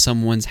leaving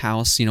someone's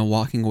house,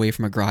 walking away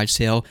from a garage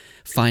sale,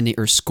 finding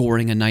or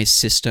scoring a nice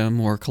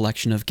system or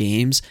collection of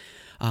games.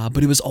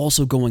 But it was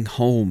also going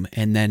home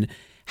and then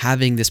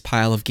having this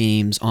pile of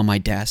games on my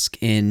desk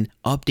and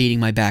updating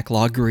my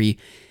Backloggery,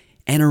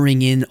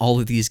 entering in all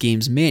of these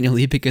games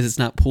manually because it's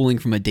not pulling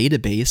from a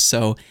database.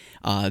 So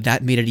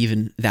that made it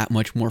even that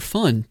much more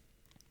fun.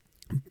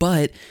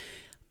 But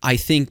I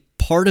think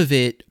part of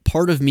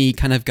me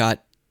kind of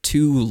got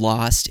too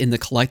lost in the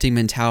collecting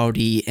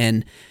mentality,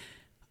 and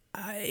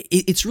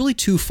it's really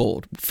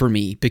twofold for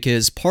me,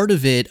 because part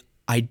of it,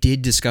 I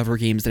did discover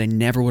games that I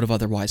never would have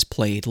otherwise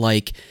played,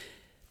 like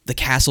the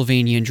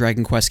Castlevania and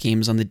Dragon Quest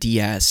games on the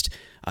DS,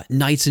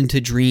 Nights into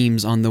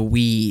Dreams on the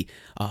Wii,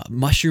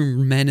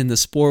 Mushroom Men and the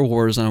Spore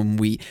Wars on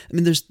Wii. I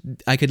mean,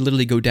 I could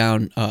literally go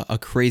down a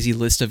crazy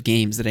list of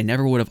games that I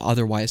never would have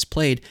otherwise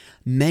played.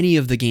 Many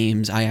of the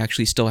games I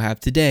actually still have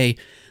today,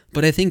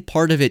 but I think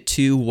part of it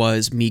too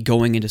was me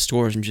going into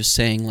stores and just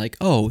saying like,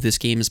 oh, this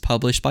game is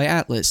published by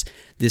Atlas.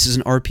 This is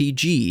an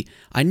RPG.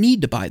 I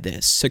need to buy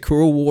this.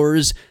 Sakura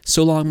Wars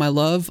So Long My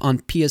Love on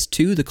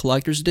PS2, the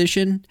collector's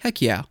edition.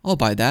 Heck yeah, I'll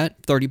buy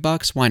that.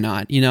 $30, why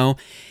not?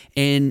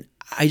 And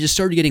I just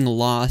started getting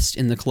lost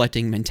in the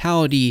collecting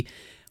mentality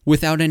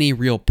without any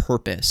real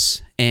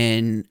purpose.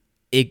 And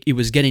it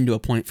was getting to a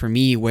point for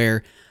me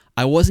where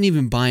I wasn't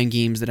even buying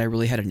games that I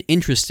really had an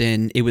interest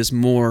in. It was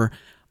more,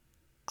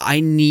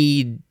 I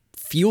need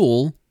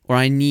fuel, or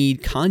I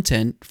need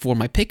content for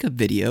my pickup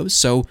videos,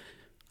 so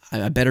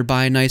I better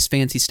buy a nice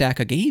fancy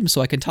stack of games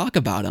so I can talk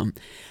about them.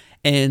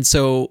 And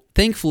so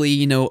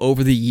thankfully,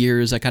 over the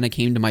years, I kind of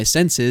came to my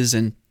senses,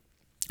 and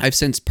I've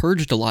since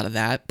purged a lot of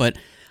that, but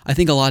I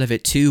think a lot of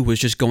it too was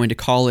just going to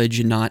college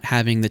and not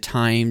having the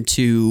time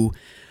to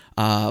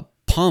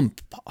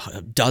pump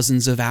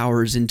dozens of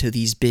hours into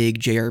these big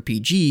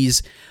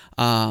JRPGs.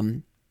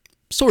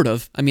 Sort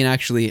of. I mean,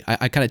 actually,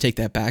 I kind of take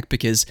that back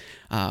because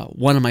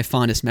one of my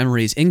fondest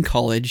memories in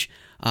college,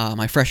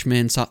 my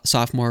freshman,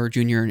 sophomore,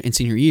 junior, and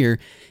senior year,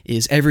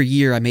 is every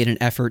year I made an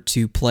effort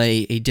to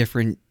play a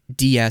different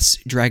DS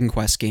Dragon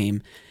Quest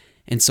game.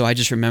 And so I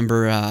just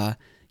remember,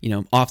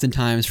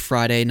 oftentimes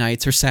Friday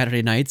nights or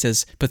Saturday nights,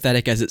 as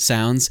pathetic as it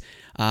sounds,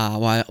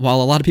 while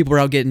a lot of people were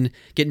out getting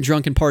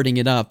drunk and partying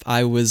it up,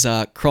 I was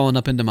crawling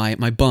up into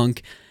my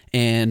bunk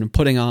and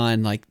putting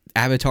on like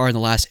Avatar and the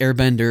Last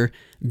Airbender,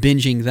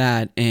 binging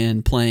that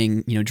and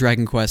playing,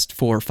 Dragon Quest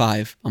 4 or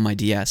 5 on my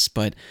DS.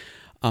 But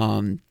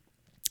there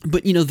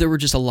were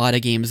just a lot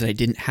of games that I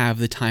didn't have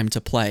the time to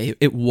play.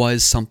 It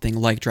was something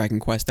like Dragon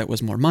Quest that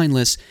was more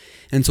mindless.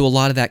 And so a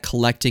lot of that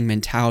collecting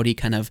mentality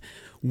kind of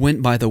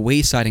went by the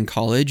wayside in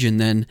college. And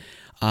then,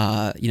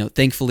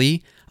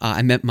 thankfully,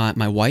 I met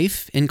my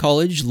wife in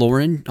college,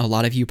 Lauren. A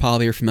lot of you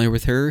probably are familiar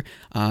with her.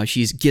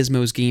 She's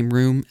Gizmo's Game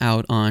Room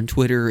out on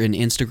Twitter and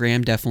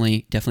Instagram.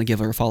 Definitely give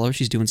her a follow.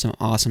 She's doing some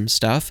awesome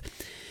stuff.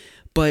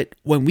 But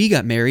when we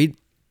got married,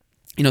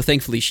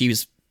 thankfully she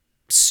was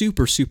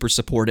super, super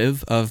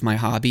supportive of my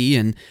hobby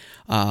and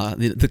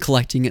the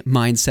collecting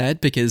mindset,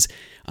 because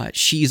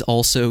she's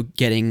also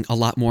getting a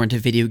lot more into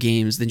video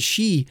games than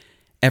she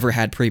ever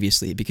had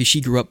previously, because she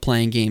grew up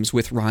playing games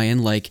with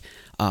Ryan like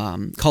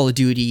Call of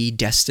Duty,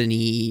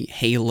 Destiny,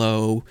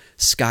 Halo,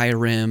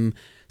 Skyrim,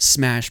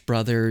 Smash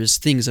Brothers,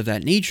 things of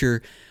that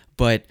nature.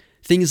 But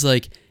things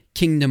like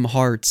Kingdom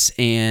Hearts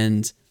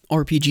and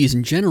RPGs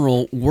in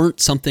general weren't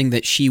something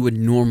that she would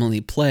normally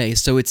play.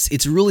 So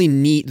it's really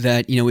neat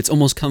that, it's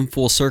almost come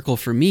full circle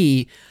for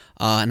me.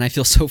 And I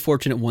feel so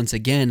fortunate once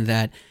again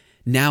that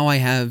now I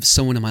have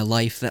someone in my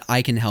life that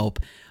I can help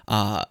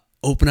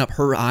open up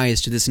her eyes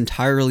to this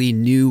entirely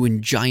new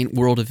and giant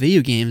world of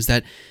video games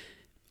that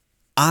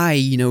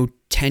I,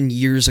 10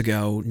 years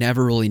ago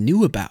never really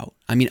knew about.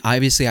 I mean,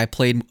 obviously I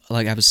played,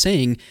 like I was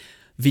saying,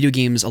 video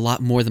games a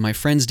lot more than my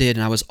friends did,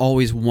 and I was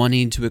always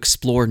wanting to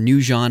explore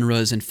new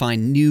genres and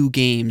find new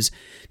games,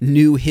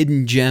 new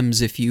hidden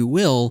gems, if you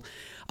will.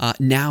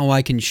 Now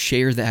I can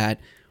share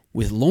that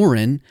with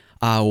Lauren,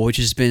 which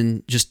has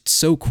been just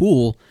so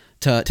cool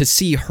to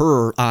see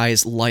her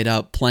eyes light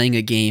up playing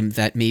a game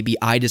that maybe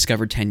I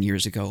discovered 10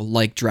 years ago,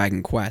 like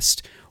Dragon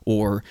Quest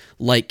or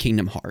like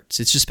Kingdom Hearts.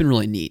 It's just been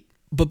really neat.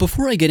 But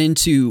before I get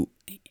into,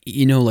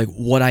 like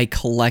what I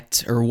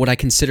collect or what I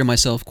consider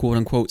myself, quote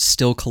unquote,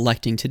 still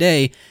collecting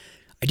today,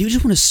 I do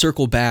just want to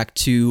circle back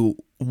to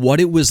what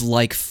it was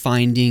like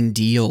finding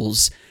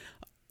deals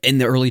in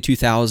the early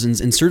 2000s,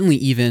 and certainly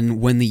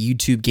even when the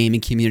YouTube gaming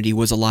community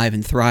was alive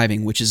and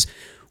thriving, which is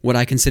what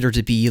I consider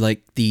to be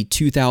like the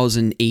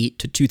 2008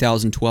 to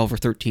 2012 or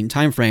 13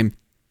 timeframe.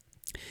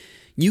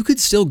 You could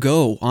still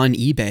go on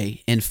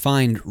eBay and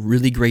find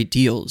really great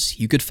deals.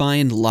 You could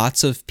find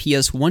lots of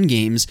PS1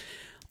 games,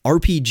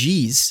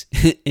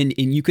 RPGs, and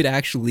you could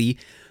actually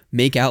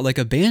make out like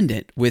a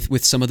bandit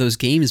with some of those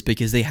games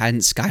because they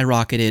hadn't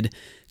skyrocketed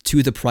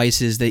to the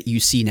prices that you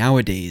see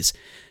nowadays.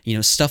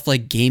 Stuff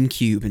like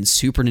GameCube and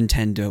Super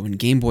Nintendo and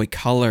Game Boy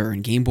Color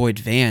and Game Boy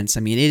Advance. I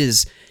mean, it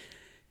is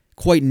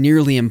quite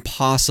nearly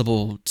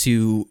impossible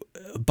to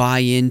buy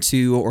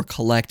into or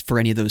collect for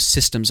any of those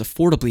systems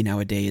affordably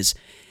nowadays.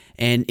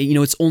 And,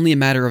 it's only a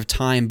matter of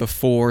time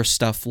before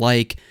stuff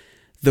like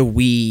the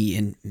Wii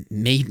and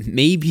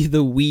maybe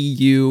the Wii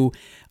U,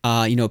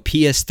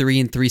 PS3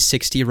 and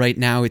 360 right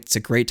now, it's a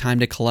great time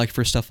to collect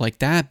for stuff like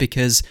that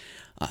because,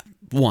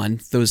 one,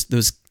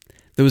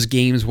 those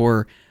games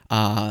were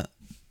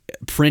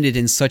printed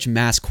in such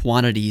mass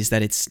quantities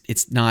that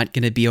it's not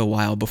going to be a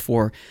while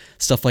before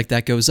stuff like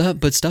that goes up.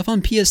 But stuff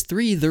on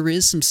PS3, there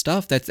is some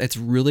stuff that's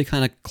really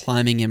kind of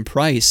climbing in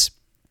price.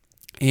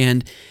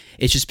 And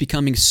it's just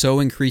becoming so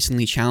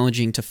increasingly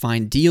challenging to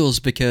find deals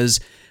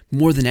because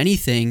more than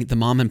anything, the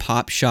mom and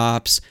pop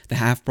shops, the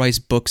half-price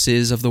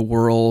bookses of the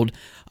world,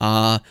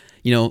 the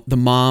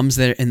moms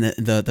that and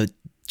the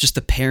just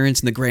the parents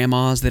and the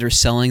grandmas that are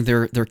selling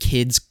their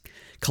kids'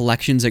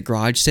 collections at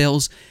garage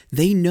sales,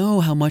 they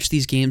know how much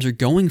these games are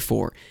going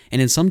for.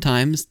 And then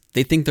sometimes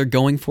they think they're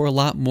going for a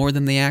lot more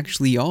than they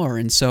actually are.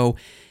 And so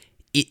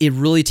it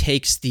really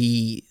takes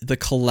the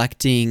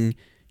collecting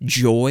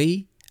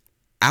joy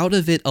out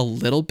of it a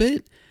little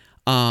bit.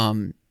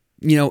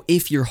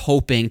 If you're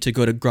hoping to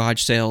go to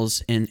garage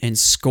sales and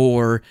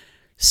score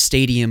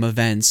stadium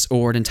events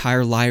or an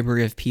entire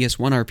library of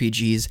PS1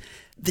 RPGs,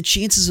 the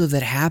chances of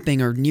that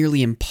happening are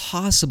nearly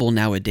impossible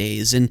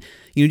nowadays. And,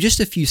 just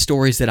a few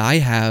stories that I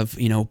have,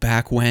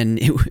 back when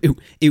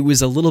it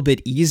was a little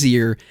bit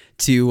easier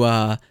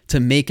to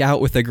make out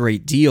with a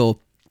great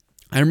deal.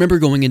 I remember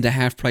going into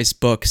Half Price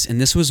Books, and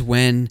this was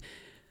when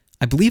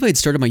I believe I'd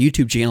started my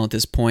YouTube channel at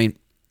this point,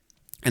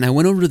 and I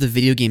went over to the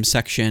video game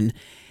section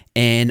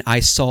and I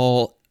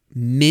saw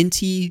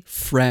minty,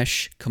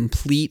 fresh,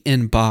 complete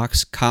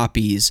in-box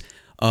copies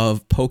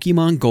of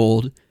Pokemon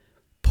Gold,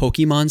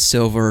 Pokemon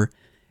Silver,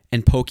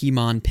 and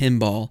Pokemon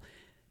Pinball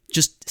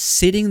just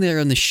sitting there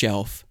on the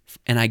shelf,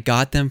 and I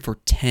got them for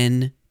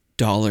 $10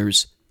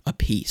 a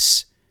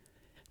piece.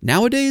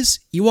 Nowadays,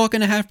 you walk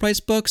into Half Price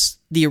Books,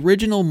 the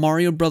original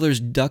Mario Brothers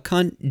Duck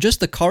Hunt, just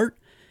the cart,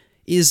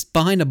 is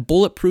behind a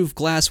bulletproof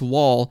glass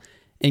wall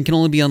and can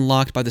only be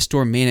unlocked by the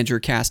store manager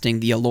casting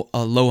the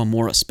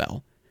Alohomora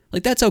spell.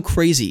 Like, that's how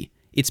crazy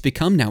it's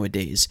become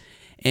nowadays.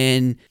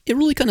 And it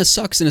really kind of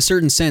sucks in a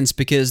certain sense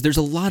because there's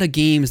a lot of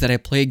games that I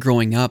played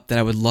growing up that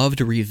I would love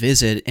to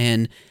revisit.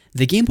 And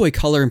the Game Boy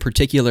Color in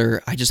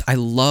particular, I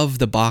love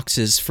the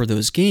boxes for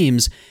those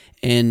games.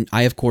 And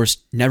I, of course,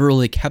 never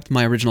really kept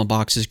my original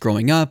boxes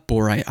growing up,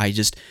 or I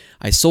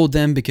sold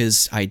them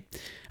because I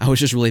was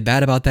just really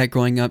bad about that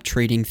growing up,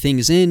 trading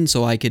things in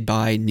so I could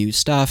buy new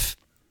stuff.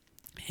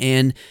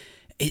 And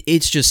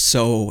it's just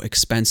so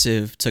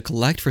expensive to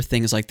collect for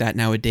things like that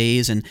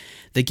nowadays, and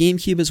the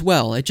GameCube as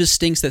well. It just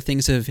stinks that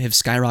things have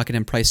skyrocketed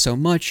in price so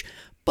much,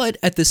 but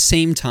at the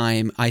same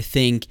time, I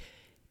think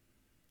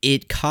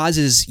it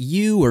causes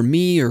you or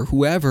me or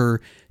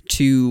whoever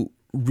to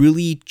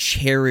really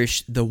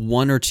cherish the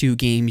one or two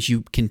games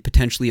you can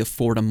potentially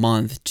afford a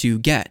month to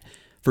get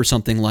for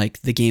something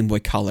like the Game Boy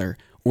Color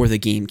or the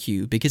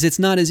GameCube, because it's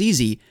not as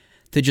easy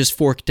to just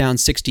fork down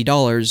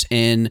 $60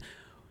 and,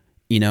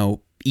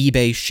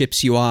 eBay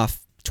ships you off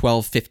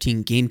 12,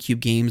 15 GameCube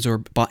games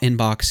or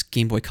in-box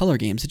Game Boy Color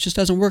games. It just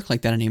doesn't work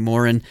like that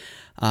anymore. And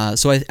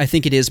so I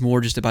think it is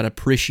more just about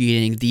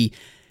appreciating the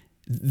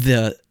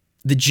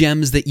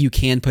gems that you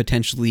can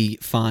potentially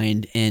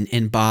find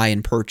and buy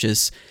and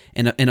purchase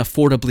and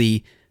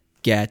affordably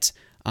get,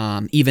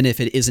 even if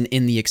it isn't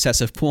in the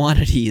excessive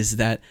quantities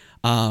that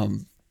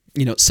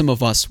some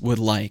of us would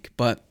like.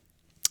 But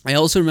I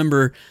also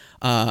remember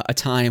a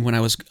time when I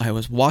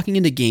was walking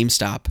into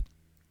GameStop.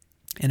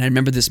 And I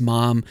remember this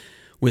mom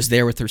was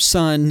there with her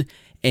son,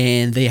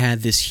 and they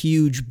had this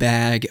huge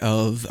bag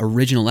of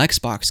original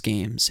Xbox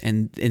games.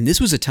 And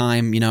this was a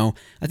time, I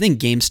think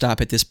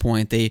GameStop at this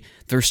point,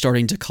 they're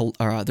starting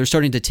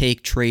to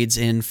take trades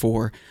in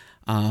for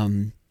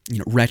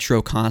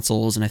retro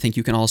consoles, and I think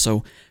you can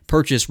also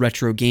purchase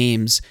retro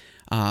games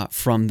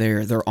from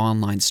their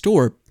online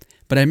store.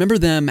 But I remember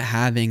them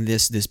having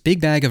this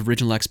big bag of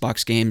original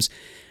Xbox games,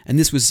 and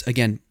this was,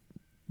 again,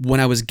 when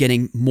I was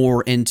getting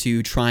more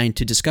into trying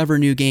to discover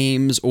new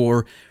games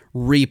or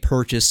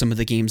repurchase some of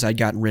the games I'd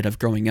gotten rid of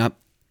growing up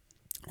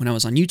when I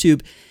was on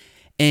YouTube.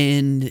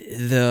 And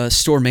the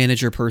store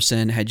manager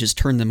person had just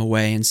turned them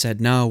away and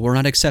said, no, we're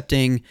not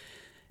accepting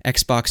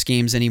Xbox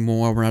games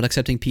anymore. We're not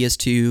accepting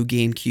PS2,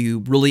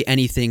 GameCube, really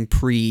anything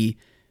pre-360,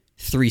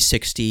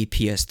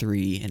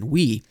 PS3, and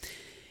Wii.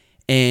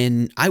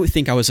 And I would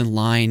think I was in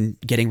line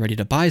getting ready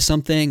to buy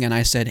something, and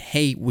I said,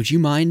 hey, would you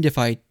mind if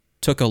I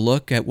took a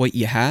look at what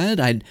you had?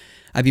 I'd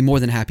be more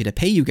than happy to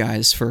pay you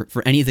guys for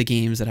any of the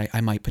games that I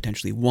might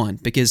potentially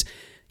want, because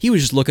he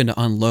was just looking to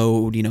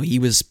unload.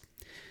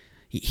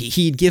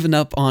 He'd given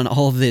up on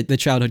all of the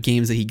childhood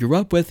games that he grew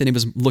up with, and he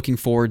was looking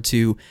forward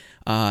to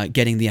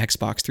getting the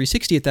Xbox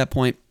 360 at that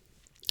point.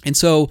 And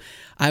so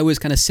I was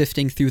kind of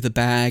sifting through the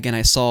bag, and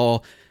I saw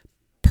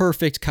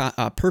perfect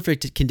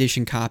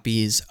condition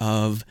copies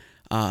of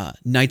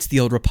Knights of the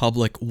Old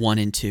Republic 1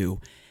 and 2.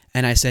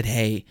 And I said,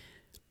 hey,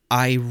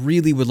 I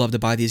really would love to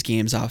buy these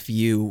games off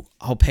you.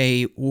 I'll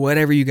pay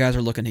whatever you guys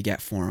are looking to get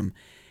for them.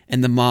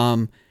 And the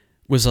mom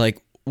was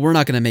like, we're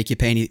not going to make you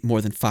pay any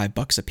more than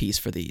 $5 a piece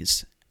for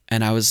these.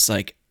 And I was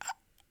like,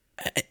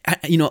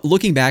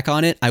 looking back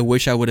on it, I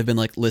wish I would have been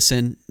like,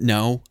 listen,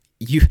 no,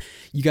 you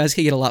guys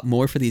can get a lot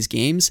more for these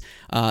games.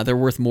 They're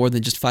worth more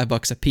than just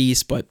 $5 a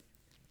piece. But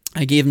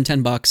I gave them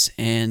 $10,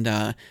 and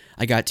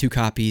I got 2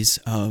 copies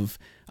of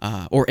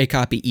or a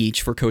copy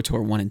each for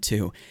KOTOR 1 and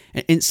 2.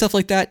 And stuff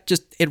like that,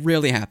 just, it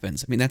rarely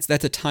happens. I mean, that's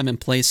a time and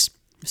place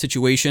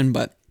situation,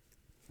 but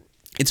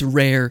it's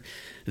rare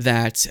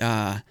that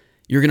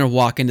you're going to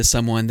walk into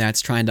someone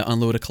that's trying to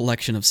unload a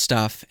collection of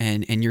stuff,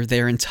 and you're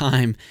there in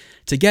time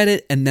to get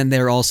it, and then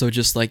they're also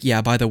just like,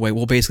 yeah, by the way,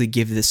 we'll basically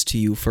give this to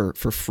you for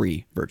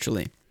free,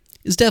 virtually.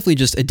 It's definitely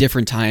just a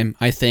different time,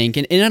 I think,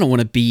 and I don't want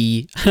to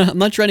be, I'm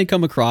not trying to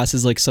come across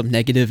as like some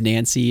negative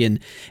Nancy and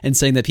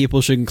saying that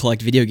people shouldn't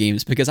collect video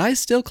games, because I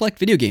still collect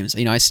video games.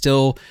 I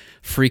still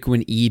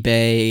frequent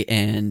eBay,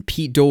 and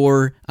Pete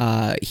Dorr,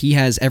 he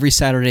has every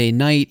Saturday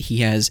night, he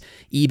has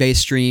eBay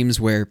streams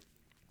where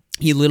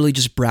he literally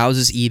just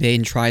browses eBay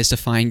and tries to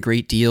find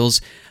great deals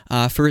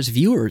for his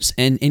viewers,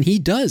 and he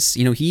does.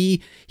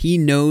 He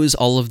knows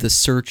all of the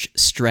search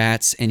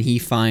strats, and he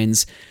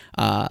finds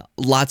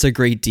lots of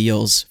great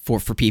deals for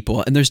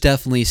people. And there's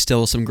definitely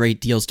still some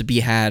great deals to be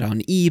had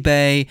on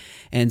eBay,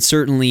 and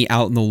certainly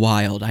out in the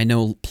wild. I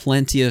know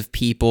plenty of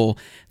people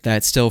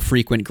that still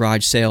frequent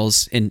garage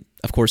sales in,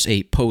 of course,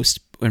 a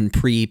post and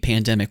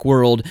pre-pandemic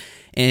world,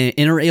 and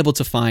are able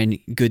to find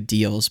good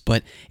deals,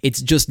 but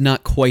it's just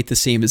not quite the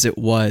same as it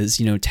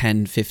was,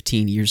 10,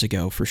 15 years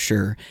ago, for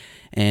sure.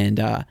 And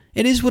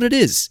it is what it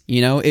is.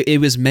 It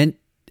was meant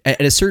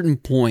at a certain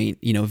point,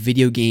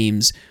 video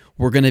games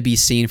were going to be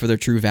seen for their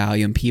true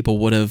value, and people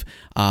would have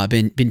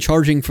been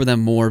charging for them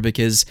more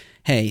because,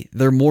 hey,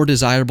 they're more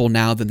desirable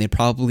now than they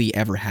probably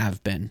ever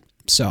have been.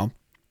 So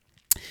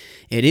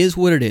it is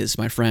what it is,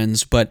 my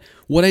friends. But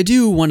what I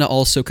do want to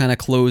also kind of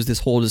close this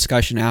whole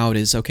discussion out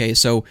is, okay,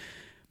 so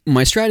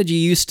my strategy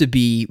used to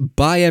be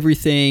buy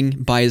everything,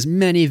 buy as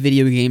many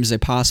video games as I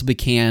possibly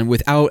can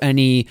without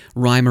any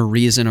rhyme or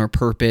reason or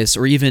purpose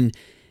or even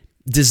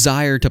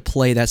desire to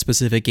play that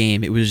specific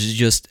game. It was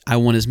just, I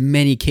want as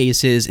many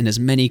cases and as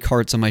many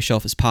carts on my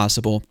shelf as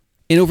possible.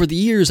 And over the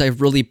years, I've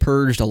really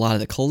purged a lot of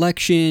the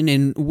collection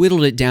and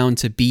whittled it down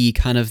to be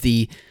kind of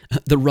the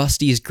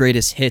Rusty's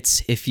greatest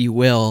hits, if you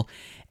will.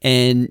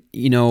 And,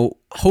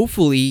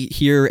 hopefully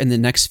here in the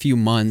next few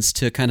months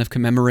to kind of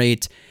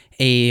commemorate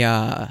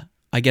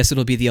I guess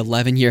it'll be the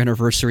 11-year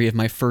anniversary of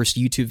my first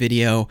YouTube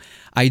video.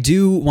 I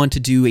do want to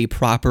do a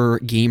proper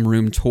game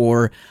room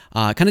tour,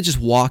 kind of just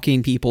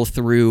walking people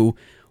through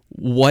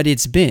what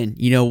it's been.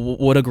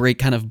 What a great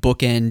kind of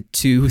bookend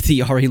to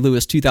the Ari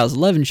Lewis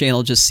 2011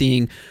 channel, just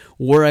seeing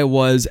where I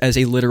was as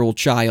a literal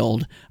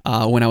child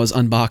when I was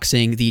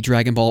unboxing the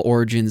Dragon Ball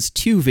Origins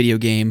 2 video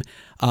game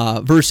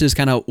versus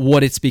kind of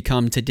what it's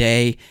become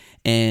today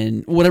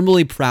and what I'm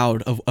really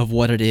proud of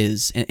what it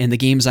is and the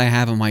games I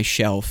have on my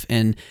shelf.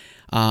 And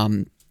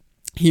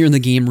here in the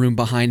game room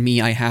behind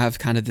me, I have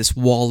kind of this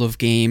wall of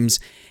games,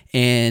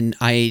 and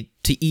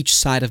to each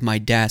side of my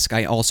desk,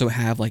 I also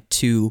have like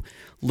 2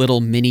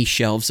 little mini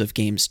shelves of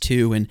games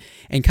too.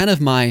 And kind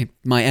of my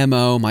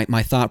MO,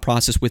 my thought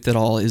process with it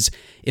all is,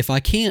 if I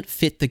can't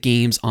fit the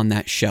games on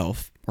that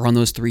shelf or on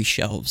those 3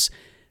 shelves,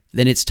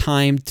 then it's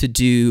time to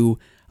do,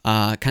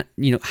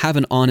 have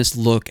an honest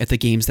look at the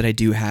games that I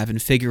do have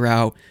and figure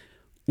out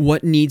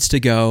what needs to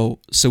go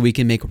so we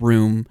can make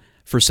room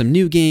for some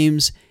new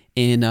games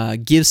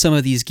and give some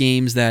of these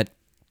games that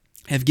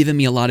have given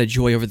me a lot of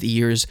joy over the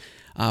years,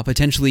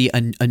 potentially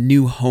a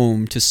new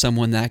home to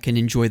someone that can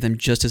enjoy them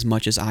just as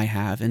much as I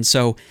have. And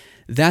so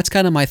that's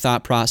kind of my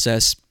thought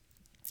process.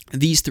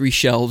 These 3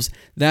 shelves,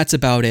 that's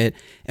about it.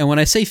 And when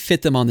I say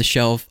fit them on the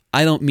shelf,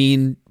 I don't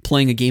mean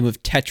playing a game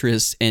of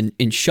Tetris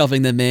and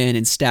shoving them in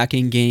and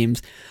stacking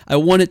games. I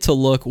want it to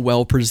look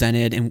well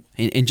presented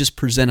and just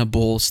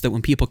presentable so that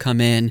when people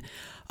come in,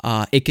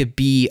 it could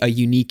be a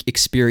unique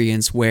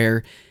experience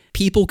where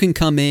people can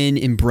come in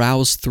and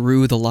browse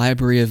through the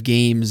library of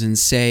games and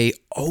say,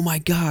 oh my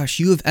gosh,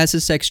 you have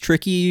SSX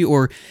Tricky,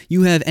 or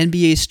you have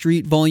NBA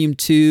Street Volume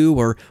 2,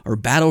 or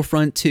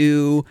Battlefront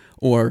 2,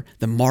 or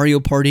the Mario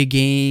Party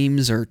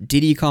games, or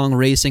Diddy Kong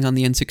Racing on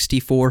the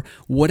N64,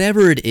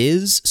 whatever it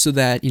is, so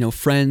that,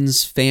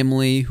 friends,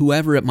 family,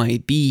 whoever it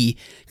might be,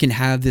 can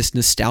have this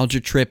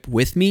nostalgia trip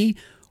with me,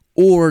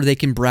 or they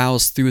can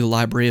browse through the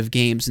library of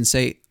games and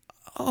say,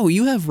 oh,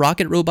 you have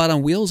Rocket Robot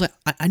on Wheels?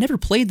 I never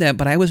played that,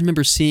 but I always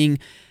remember seeing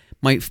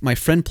my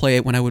friend play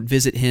it when I would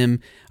visit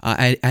him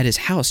at his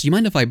house. Do you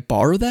mind if I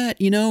borrow that?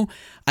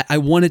 I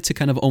want it to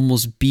kind of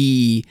almost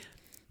be,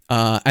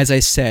 as I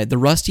said, the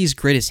Rusty's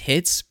greatest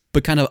hits,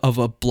 but kind of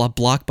a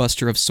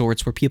blockbuster of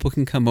sorts where people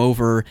can come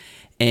over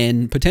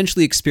and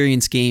potentially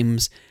experience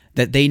games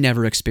that they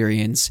never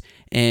experience.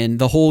 And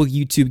the whole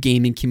YouTube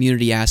gaming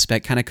community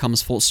aspect kind of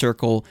comes full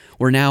circle,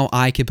 where now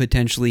I could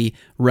potentially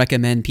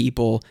recommend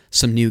people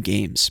some new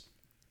games.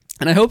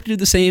 And I hope to do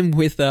the same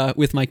with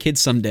my kids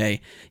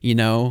someday.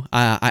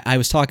 I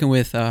was talking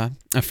with a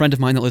friend of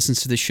mine that listens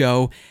to the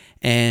show,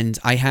 and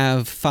I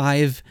have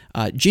 5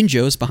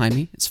 Jinjos behind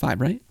me. It's 5,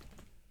 right?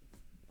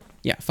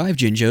 Yeah, 5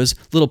 Jinjos,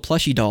 little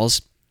plushie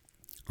dolls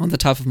on the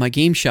top of my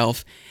game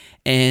shelf.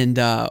 And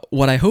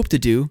what I hope to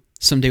do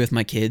someday with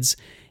my kids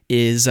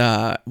is,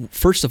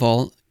 first of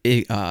all,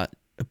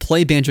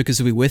 play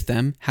Banjo-Kazooie with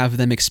them, have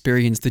them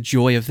experience the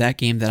joy of that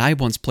game that I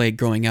once played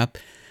growing up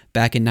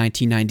back in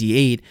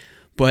 1998.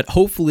 But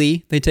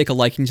hopefully they take a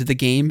liking to the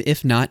game.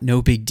 If not,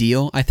 no big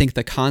deal. I think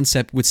the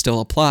concept would still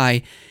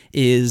apply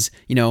is,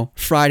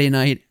 Friday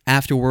night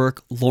after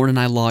work, Lauren and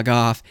I log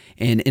off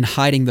and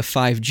hiding the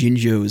 5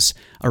 Jinjos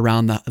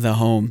around the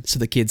home so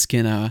the kids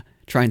can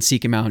try and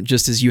seek him out,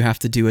 just as you have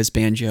to do as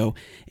Banjo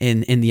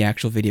in the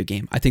actual video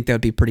game. I think that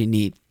would be pretty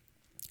neat.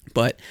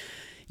 But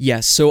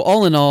yes, so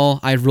all in all,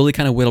 I really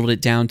kind of whittled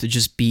it down to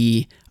just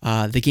be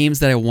the games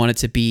that I want it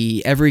to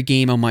be. Every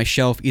game on my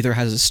shelf either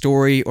has a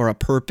story or a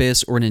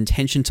purpose or an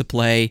intention to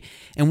play,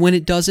 and when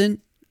it doesn't,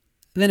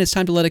 then it's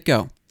time to let it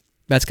go.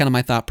 That's kind of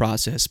my thought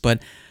process.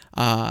 But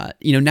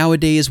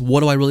nowadays,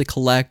 what do I really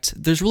collect?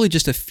 There's really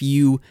just a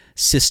few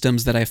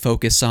systems that I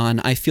focus on.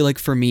 I feel like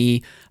for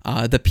me,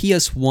 the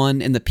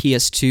PS1 and the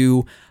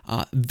PS2,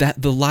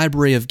 that the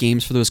library of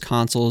games for those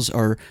consoles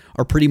are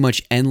pretty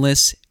much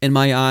endless in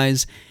my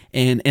eyes.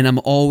 And I'm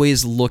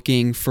always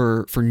looking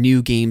for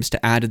new games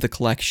to add to the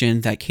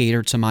collection that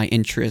cater to my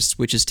interests,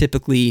 which is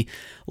typically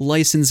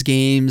licensed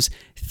games,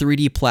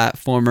 3D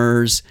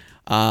platformers,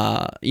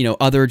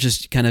 other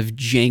just kind of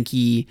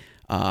janky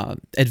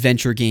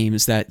adventure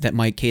games that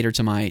might cater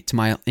to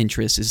my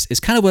interests is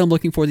kind of what I'm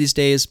looking for these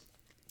days.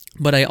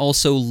 But I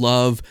also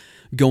love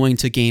going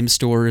to game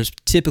stores,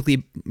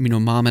 typically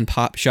mom and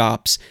pop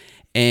shops,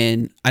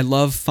 and I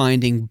love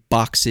finding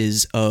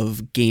boxes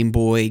of Game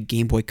Boy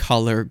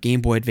Color,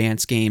 Game Boy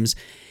Advance games,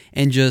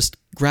 and just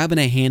grabbing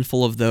a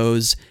handful of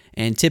those.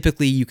 And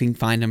typically you can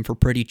find them for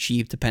pretty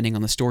cheap depending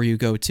on the store you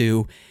go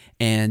to.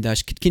 and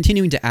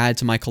continuing to add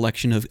to my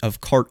collection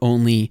of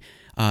cart-only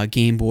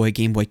Game Boy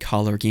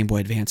Color, Game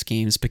Boy Advance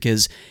games,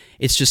 because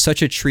it's just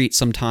such a treat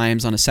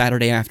sometimes on a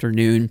Saturday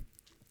afternoon,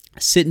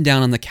 sitting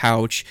down on the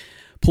couch,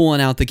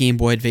 pulling out the Game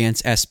Boy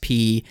Advance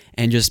SP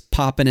and just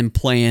popping and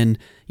playing,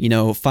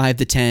 5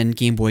 to 10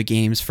 Game Boy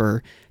games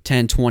for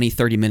 10, 20,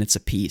 30 minutes a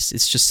piece.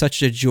 It's just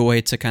such a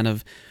joy to kind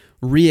of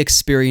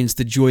re-experience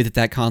the joy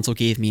that console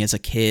gave me as a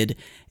kid.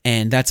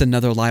 And that's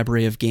another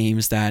library of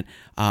games that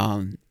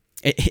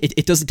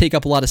it doesn't take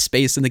up a lot of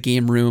space in the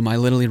game room. I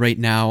literally right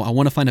now, I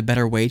want to find a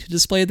better way to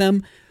display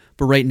them.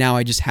 But right now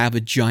I just have a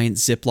giant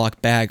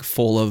Ziploc bag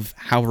full of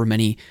however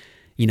many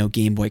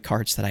Game Boy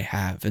carts that I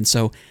have. And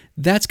so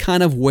that's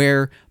kind of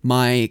where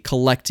my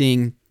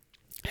collecting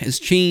has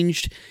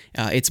changed.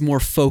 It's more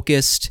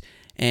focused,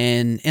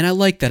 and I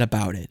like that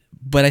about it.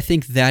 But I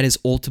think that is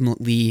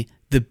ultimately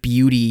the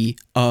beauty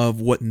of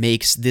what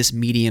makes this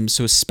medium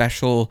so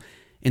special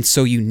and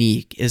so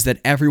unique, is that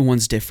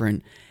everyone's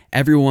different.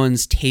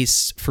 Everyone's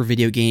tastes for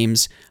video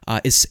games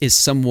is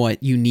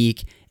somewhat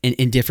unique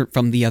and different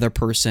from the other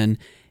person.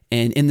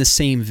 And in the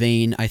same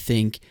vein, I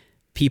think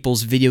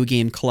people's video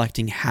game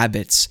collecting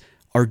habits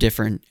are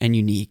different and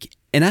unique.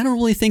 And I don't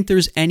really think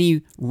there's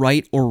any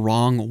right or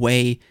wrong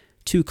way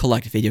to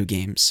collect video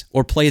games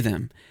or play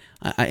them.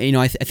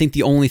 I think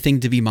the only thing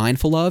to be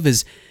mindful of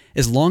is,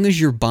 as long as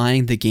you're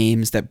buying the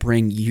games that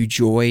bring you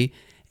joy,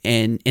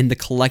 and the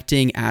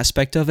collecting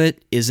aspect of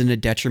it isn't a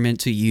detriment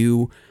to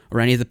you or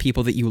any of the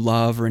people that you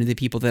love or any of the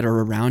people that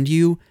are around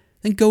you,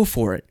 then go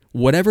for it.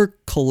 Whatever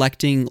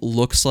collecting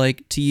looks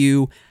like to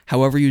you,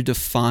 however you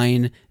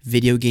define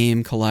video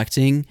game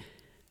collecting,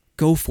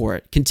 go for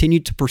it. Continue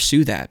to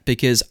pursue that,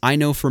 because I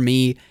know for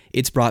me,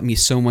 it's brought me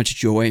so much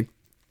joy.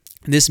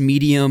 This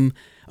medium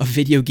of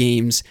video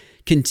games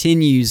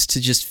continues to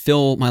just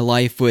fill my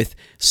life with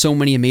so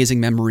many amazing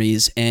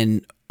memories,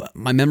 and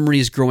my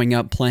memories growing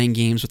up playing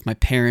games with my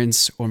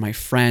parents or my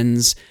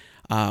friends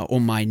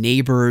or my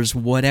neighbors,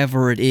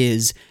 whatever it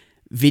is,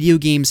 video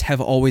games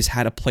have always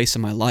had a place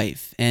in my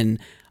life. And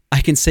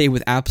I can say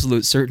with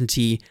absolute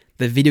certainty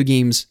that video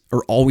games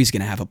are always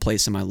going to have a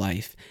place in my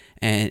life.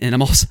 And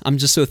I'm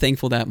just so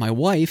thankful that my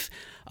wife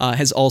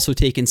has also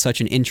taken such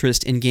an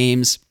interest in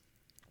games.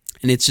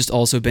 And it's just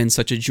also been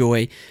such a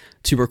joy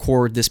to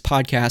record this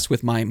podcast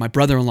with my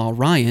brother-in-law,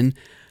 Ryan,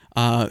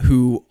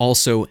 who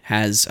also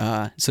has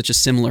such a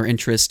similar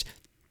interest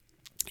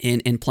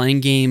in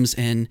playing games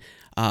and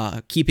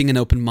keeping an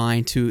open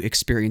mind to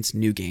experience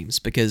new games,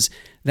 because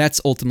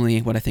that's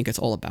ultimately what I think it's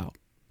all about.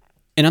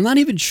 And I'm not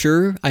even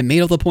sure I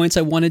made all the points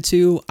I wanted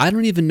to. I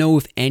don't even know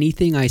if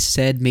anything I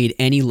said made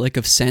any lick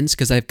of sense,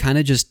 because I've kind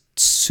of just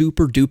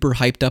super duper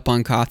hyped up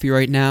on coffee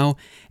right now,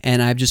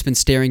 and I've just been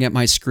staring at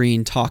my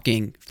screen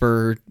talking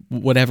for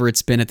whatever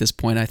it's been at this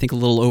point. I think a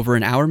little over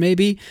an hour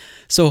maybe.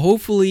 So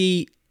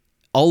hopefully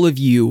all of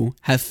you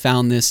have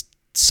found this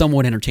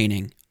somewhat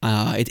entertaining.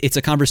 It's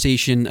a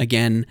conversation,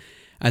 again,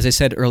 as I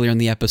said earlier in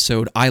the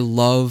episode, I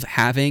love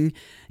having,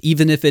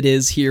 even if it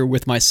is here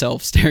with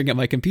myself staring at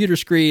my computer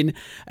screen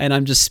and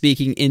I'm just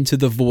speaking into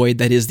the void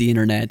that is the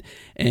internet.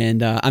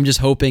 And I'm just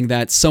hoping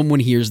that someone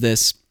hears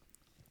this,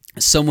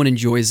 someone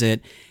enjoys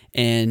it,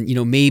 and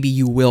maybe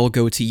you will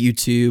go to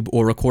YouTube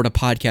or record a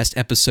podcast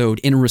episode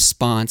in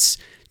response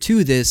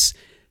to this,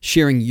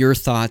 sharing your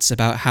thoughts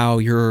about how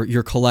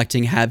your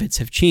collecting habits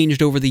have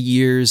changed over the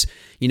years,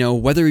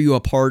 whether you're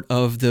a part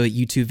of the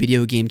YouTube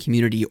video game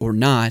community or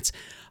not.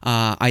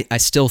 I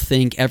still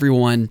think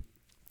everyone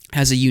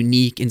has a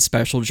unique and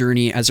special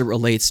journey as it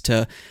relates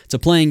to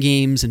playing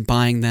games and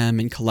buying them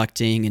and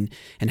collecting,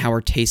 and how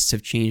our tastes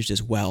have changed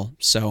as well.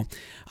 So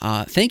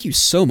thank you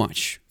so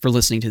much for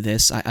listening to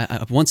this.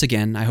 I once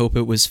again, I hope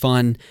it was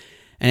fun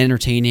and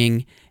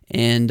entertaining.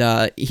 And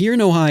here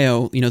in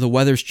Ohio, the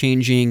weather's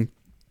changing.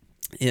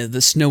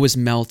 The snow is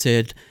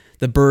melted.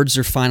 The birds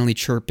are finally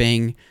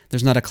chirping.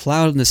 There's not a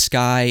cloud in the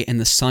sky, and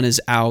the sun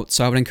is out.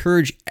 So I would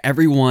encourage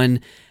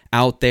everyone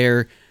out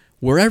there,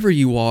 wherever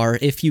you are,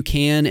 if you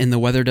can and the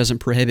weather doesn't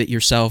prohibit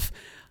yourself,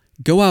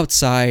 go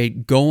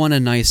outside, go on a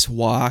nice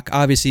walk,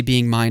 obviously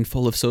being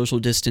mindful of social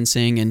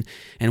distancing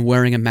and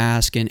wearing a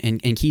mask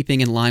and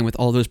keeping in line with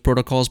all those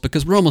protocols,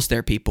 because we're almost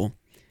there, people.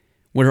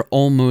 We're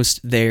almost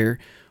there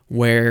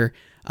where,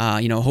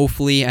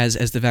 hopefully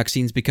as the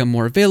vaccines become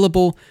more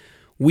available,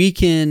 we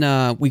can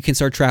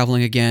start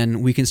traveling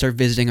again. We can start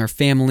visiting our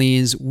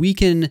families. We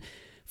can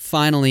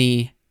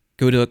finally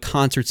go to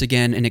concerts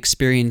again and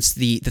experience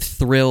the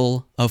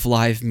thrill of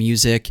live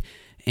music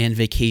and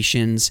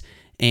vacations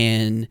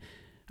and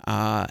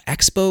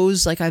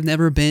expos. Like, I've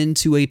never been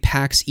to a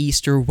PAX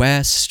East or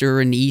West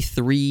or an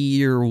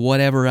E3 or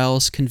whatever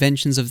else,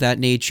 conventions of that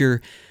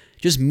nature,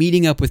 just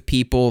meeting up with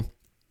people.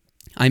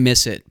 I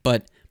miss it.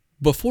 But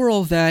before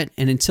all of that,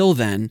 and until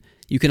then,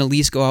 you can at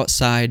least go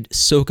outside,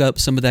 soak up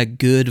some of that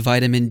good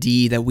vitamin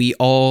D that we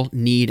all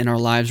need in our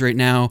lives right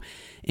now,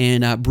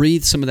 and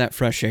breathe some of that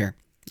fresh air.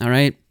 All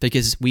right?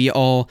 Because we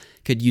all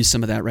could use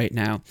some of that right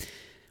now.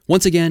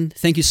 Once again,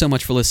 thank you so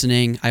much for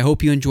listening. I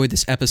hope you enjoyed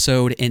this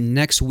episode. And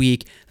next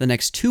week, the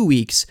next 2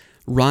 weeks,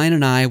 Ryan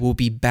and I will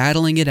be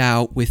battling it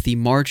out with the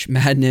March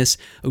Madness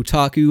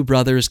Otaku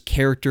Brothers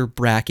character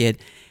bracket,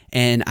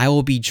 and I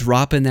will be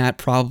dropping that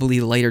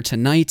probably later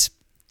tonight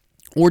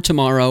or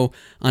tomorrow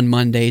on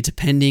Monday,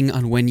 depending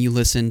on when you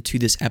listen to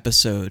this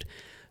episode.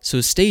 So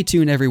stay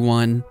tuned,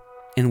 everyone,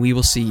 and we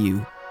will see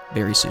you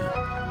very soon.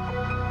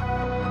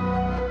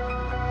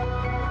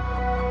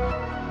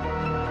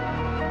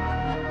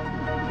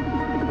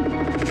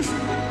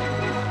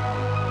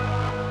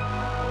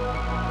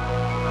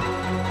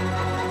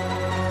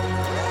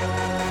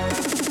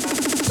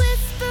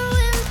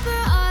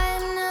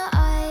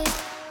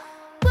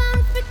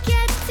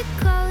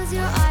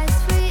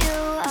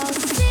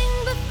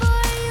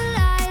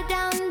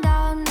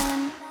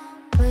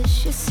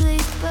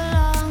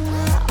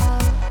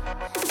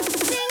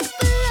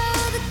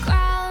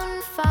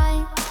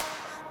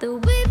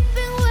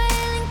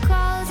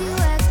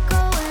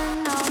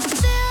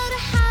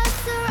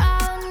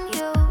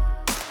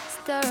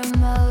 Stir 'em